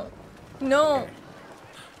 No. No.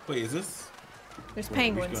 Wait, is this? There's Wait,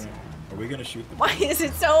 penguins. Are we gonna shoot the? Why is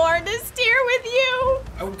it so hard to steer with you?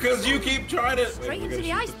 Because you keep trying to. Straight Wait, we're into the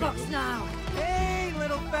gonna shoot icebox penguins? now. Hey,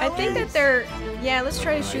 little fellas. I think that they're... Yeah, let's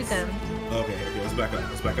try to shoot them. Okay, let's back up.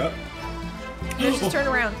 Let's back up. Let's just turn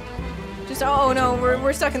around. Just... Oh, no,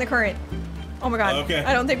 we're stuck in the current. Oh my god. Okay.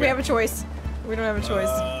 I don't think we have a choice. We don't have a choice.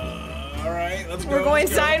 All right, let's go. We're going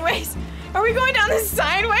let's go. sideways. Are we going down this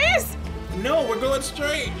sideways? No, we're going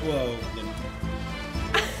straight. Well,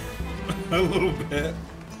 a little bit.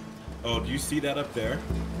 Oh, do you see that up there?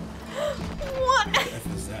 What? What the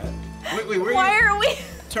F is that? Wait, where Why are you? are we...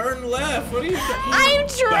 Turn left. What are you doing? I'm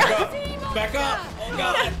Back trying. up. Back up. Oh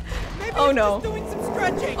god. Maybe Oh, it's no. just doing some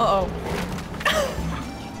stretching. Uh-oh.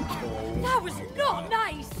 That was not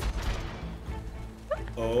nice.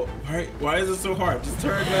 Oh, why is it so hard? Just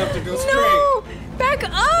turn left and go straight. No! Back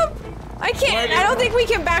up! I can't... I don't think we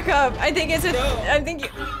can back up. I think it's a... No. I think you...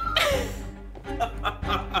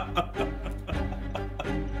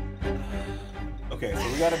 Okay,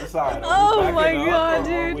 so we gotta decide. Oh Are we my backing up, God,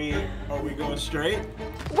 or dude. Are we going straight?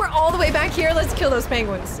 We're all the way back here. Let's kill those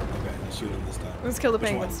penguins. Okay, let's shoot them this time. Let's kill the Which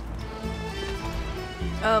penguins.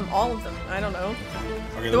 one? All of them. I don't know.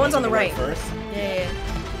 Okay, The ones on the right. first. Yeah.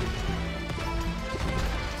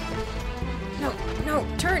 No,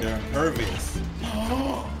 turn. They're impervious.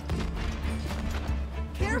 Careful,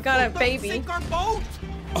 We got a don't baby. sink our boat.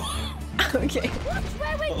 Okay. Watch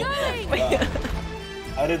where we're Oh going.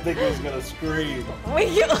 I didn't think it was gonna scream. We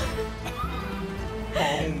killed.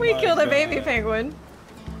 Oh We my killed a God. baby penguin.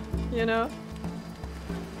 You know.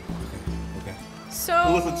 Okay.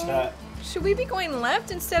 So. Listen, chat. Should we be going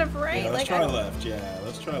left instead of right? Yeah, let's like try I... left. Yeah,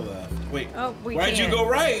 let's try left. Wait. Oh, we Why'd can't. you go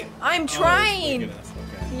right? I'm Oh, it's trying. making us.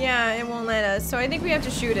 Okay. Yeah, it won't let us. So I think we have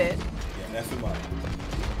to shoot it. Yeah, F him up.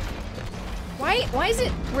 Why is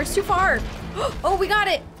it? It's too far. Oh, we got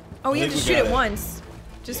it. Oh, we I have to think we shoot got it it. once.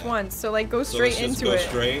 Just Yeah. once. So like go So straight let's just into go it.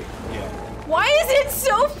 straight. Yeah. Why is it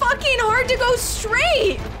so fucking hard to go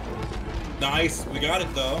straight? Nice. We got it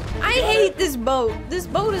though. We I got hate it. this boat. This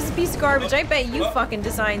boat is a piece of garbage. I bet you Oh. fucking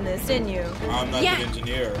designed this, didn't you? I'm not Yeah. the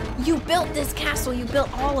engineer. You built this castle. You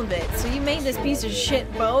built all of it. So you made this piece of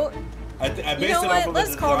shit boat. I based You know it off what? of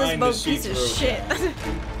Let's the call this design boat that she piece of drew. shit.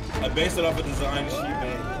 I based it off a design she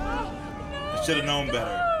made. I should have known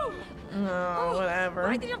better. Oh, whatever.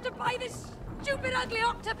 Why did you have to buy this stupid, ugly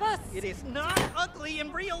octopus? It is not ugly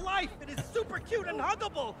in real life. It is super cute and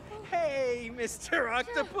huggable. Hey, Mr.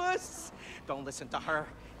 Octopus. Don't listen to her.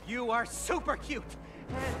 You are super cute.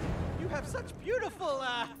 And you have such beautiful,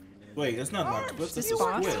 Wait, it's not an octopus. This is a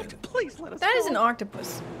box? squid. Please let us That go. is an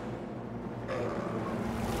octopus.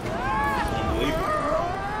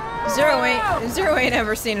 Unbelievable. Zero ain't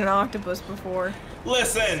ever seen an octopus before.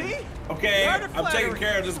 Listen. See? Okay, Yard I'm of taking flattery.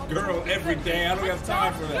 care of this girl every day. I don't have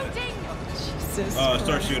time for that. Shooting. Jesus. Start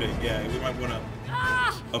Christ. shooting. Yeah, we might wanna.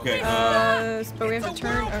 Ah, Okay. But we have to It's a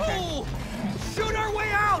turn. Okay. whirlpool. Shoot our way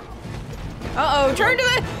out. Uh-oh, turn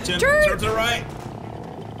to the turn. to the right.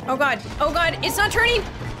 Oh god. Oh god, it's not turning.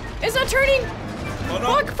 It's not turning. Oh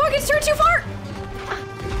no. Fuck, it's turned too far.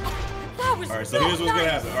 that was All right, so here's what's gonna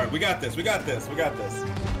happen. All right, we got this. We got this. We got this.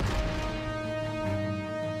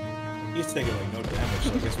 He's taking like no damage.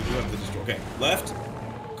 So I guess we do have to destroy. Okay, left.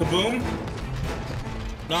 Kaboom.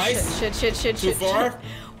 Nice. Shit. Too far.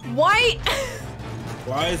 Why?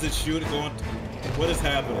 Why is it shooting going? What is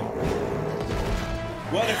happening?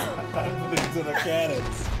 What is happening to the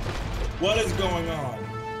cannons? What is going on?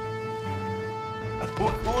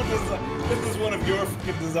 This is one of your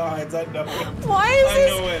fucking designs. I know it. Why is I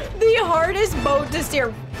know this it. the hardest boat to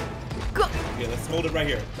steer? Go. Okay, let's hold it right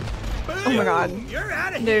here. Oh my god. You're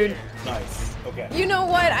out of here. Dude. Nice. Okay. You know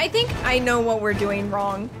what? I think I know what we're doing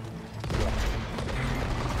wrong.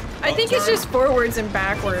 I think it's turn. just forwards and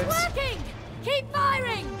backwards. Working! Keep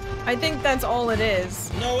firing! I think that's all it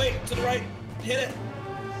is. No, wait. To the right. Hit it.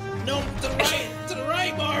 No, to the right. To the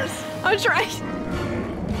right, Marz. I'll try.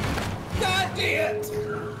 God damn it.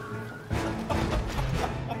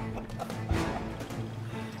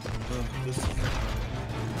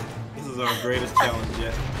 This is our greatest challenge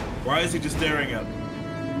yet. Why is he just staring up?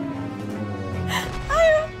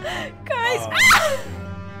 Guys.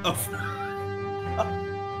 Oh.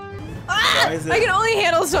 I can only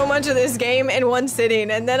handle so much of this game in one sitting,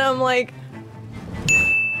 and then I'm like,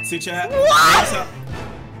 See, chat? What?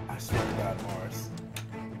 I swear to God, Marz.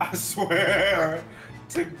 I swear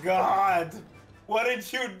to God. What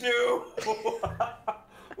did you do?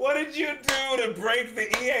 What did you do to break the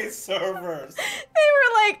EA servers? they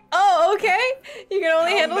were like, oh, okay. You can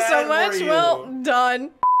only How handle so mad were much. you? Well, done.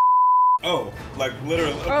 Oh, like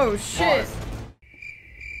literally. Oh, shit. Marz,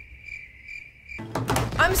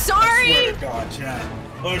 I'm I sorry. swear to God, chat.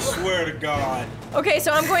 I swear to God. Okay,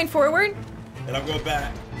 so I'm going forward. And I'm going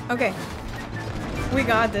back. Okay. We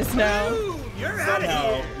got this now. Ooh, you're out of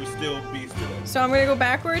Somehow, here. we still beasted it. So I'm gonna go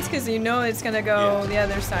backwards because you know it's gonna go Yeah. the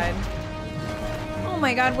other side. Oh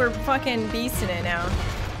my god, we're fucking beasting it now.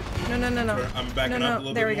 No. I'm backing no. up a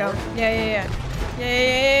little There bit we go. more. Yeah.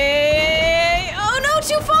 Yay! Oh no,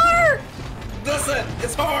 too far! Listen,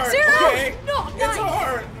 it's hard. Zero! Okay? Not It's nice.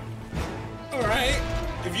 hard. All right.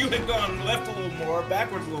 If you had gone left a little more,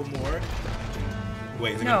 backwards a little more.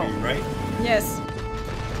 Wait, is it No. gonna be right? Yes.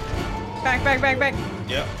 Back.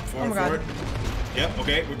 Yep. Oh my God. Forward. Yep.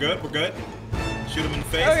 Okay, we're good. Shoot him in the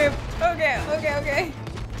face. Okay.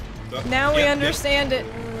 Up. Now we Yep, understand it.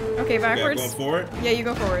 Okay, Yep. backwards. Going forward. Yeah, you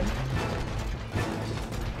go forward.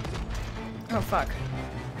 Oh fuck.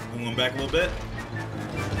 I'm going back a little bit.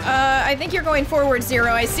 I think you're going forward,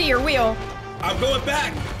 Zero. I see your wheel. I'm going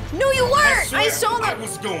back. No, you weren't! swear, I saw I that.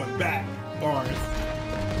 was going back. Bars.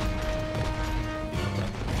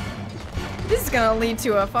 This is gonna lead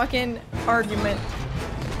to a fucking argument.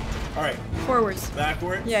 All right. Forwards.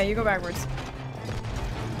 Backwards. Yeah, you go backwards.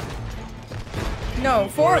 No,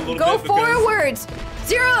 forward a little go bit because- forwards!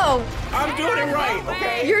 Zero! I'm doing it right.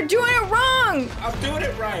 Okay. You're doing it wrong! I'm doing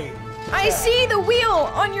it right. I see the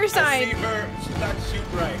wheel on your I see side. her. She's not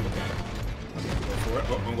shooting right. Okay. Go for it.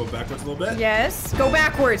 Oh, I'm going backwards a little bit. Yes, go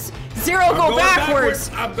backwards. Zero, I'm go going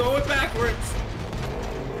backwards. I'm going backwards.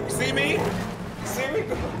 See me? See me?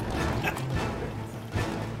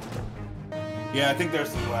 Yeah, I think there's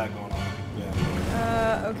some lag going on.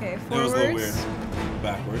 Yeah. Okay, That was a little weird. forwards.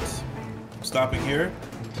 Backwards. I'm stopping here.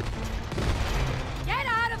 Get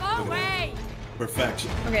out of our way! Perfection.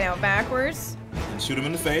 Okay, now backwards. And shoot him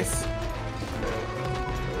in the face.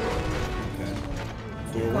 Okay.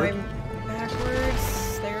 Forward. Going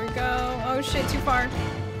backwards. There we go. Oh shit, too far.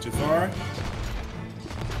 Too far.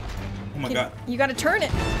 Oh my God. You gotta turn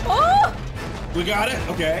it. Oh! We got it.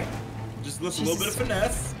 Okay. Just a little bit of Jesus.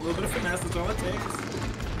 finesse. A little bit of finesse. That's all it takes.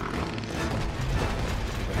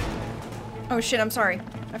 Oh shit, I'm sorry.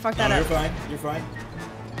 I fucked No, that you're up. fine. You're fine.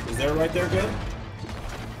 Is there right there good?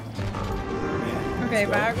 Yeah. Okay,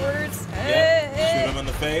 Let's go. backwards. Yep. Shoot him in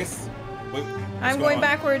the face. Wait, I'm going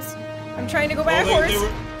backwards. I'm trying to go Oh, they backwards.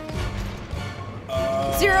 were...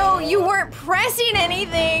 Zero, you weren't pressing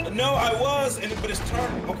anything. No, I was, but it's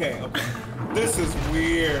turned. Okay. This is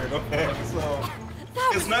weird. Okay, so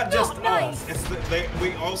it's not just us. It's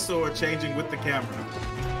we also are changing with the camera.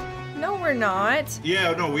 No, we're not.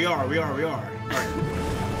 Yeah, no, we are. All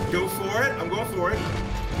right. Go for it. I'm going for it.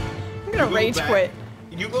 I'm gonna You go rage back. quit.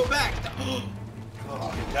 You go back.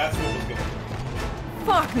 Oh, that's what was going on.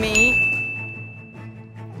 Fuck me.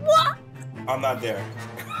 What? I'm not there.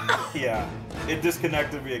 Yeah, it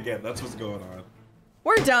disconnected me again. That's what's going on.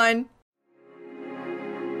 We're done.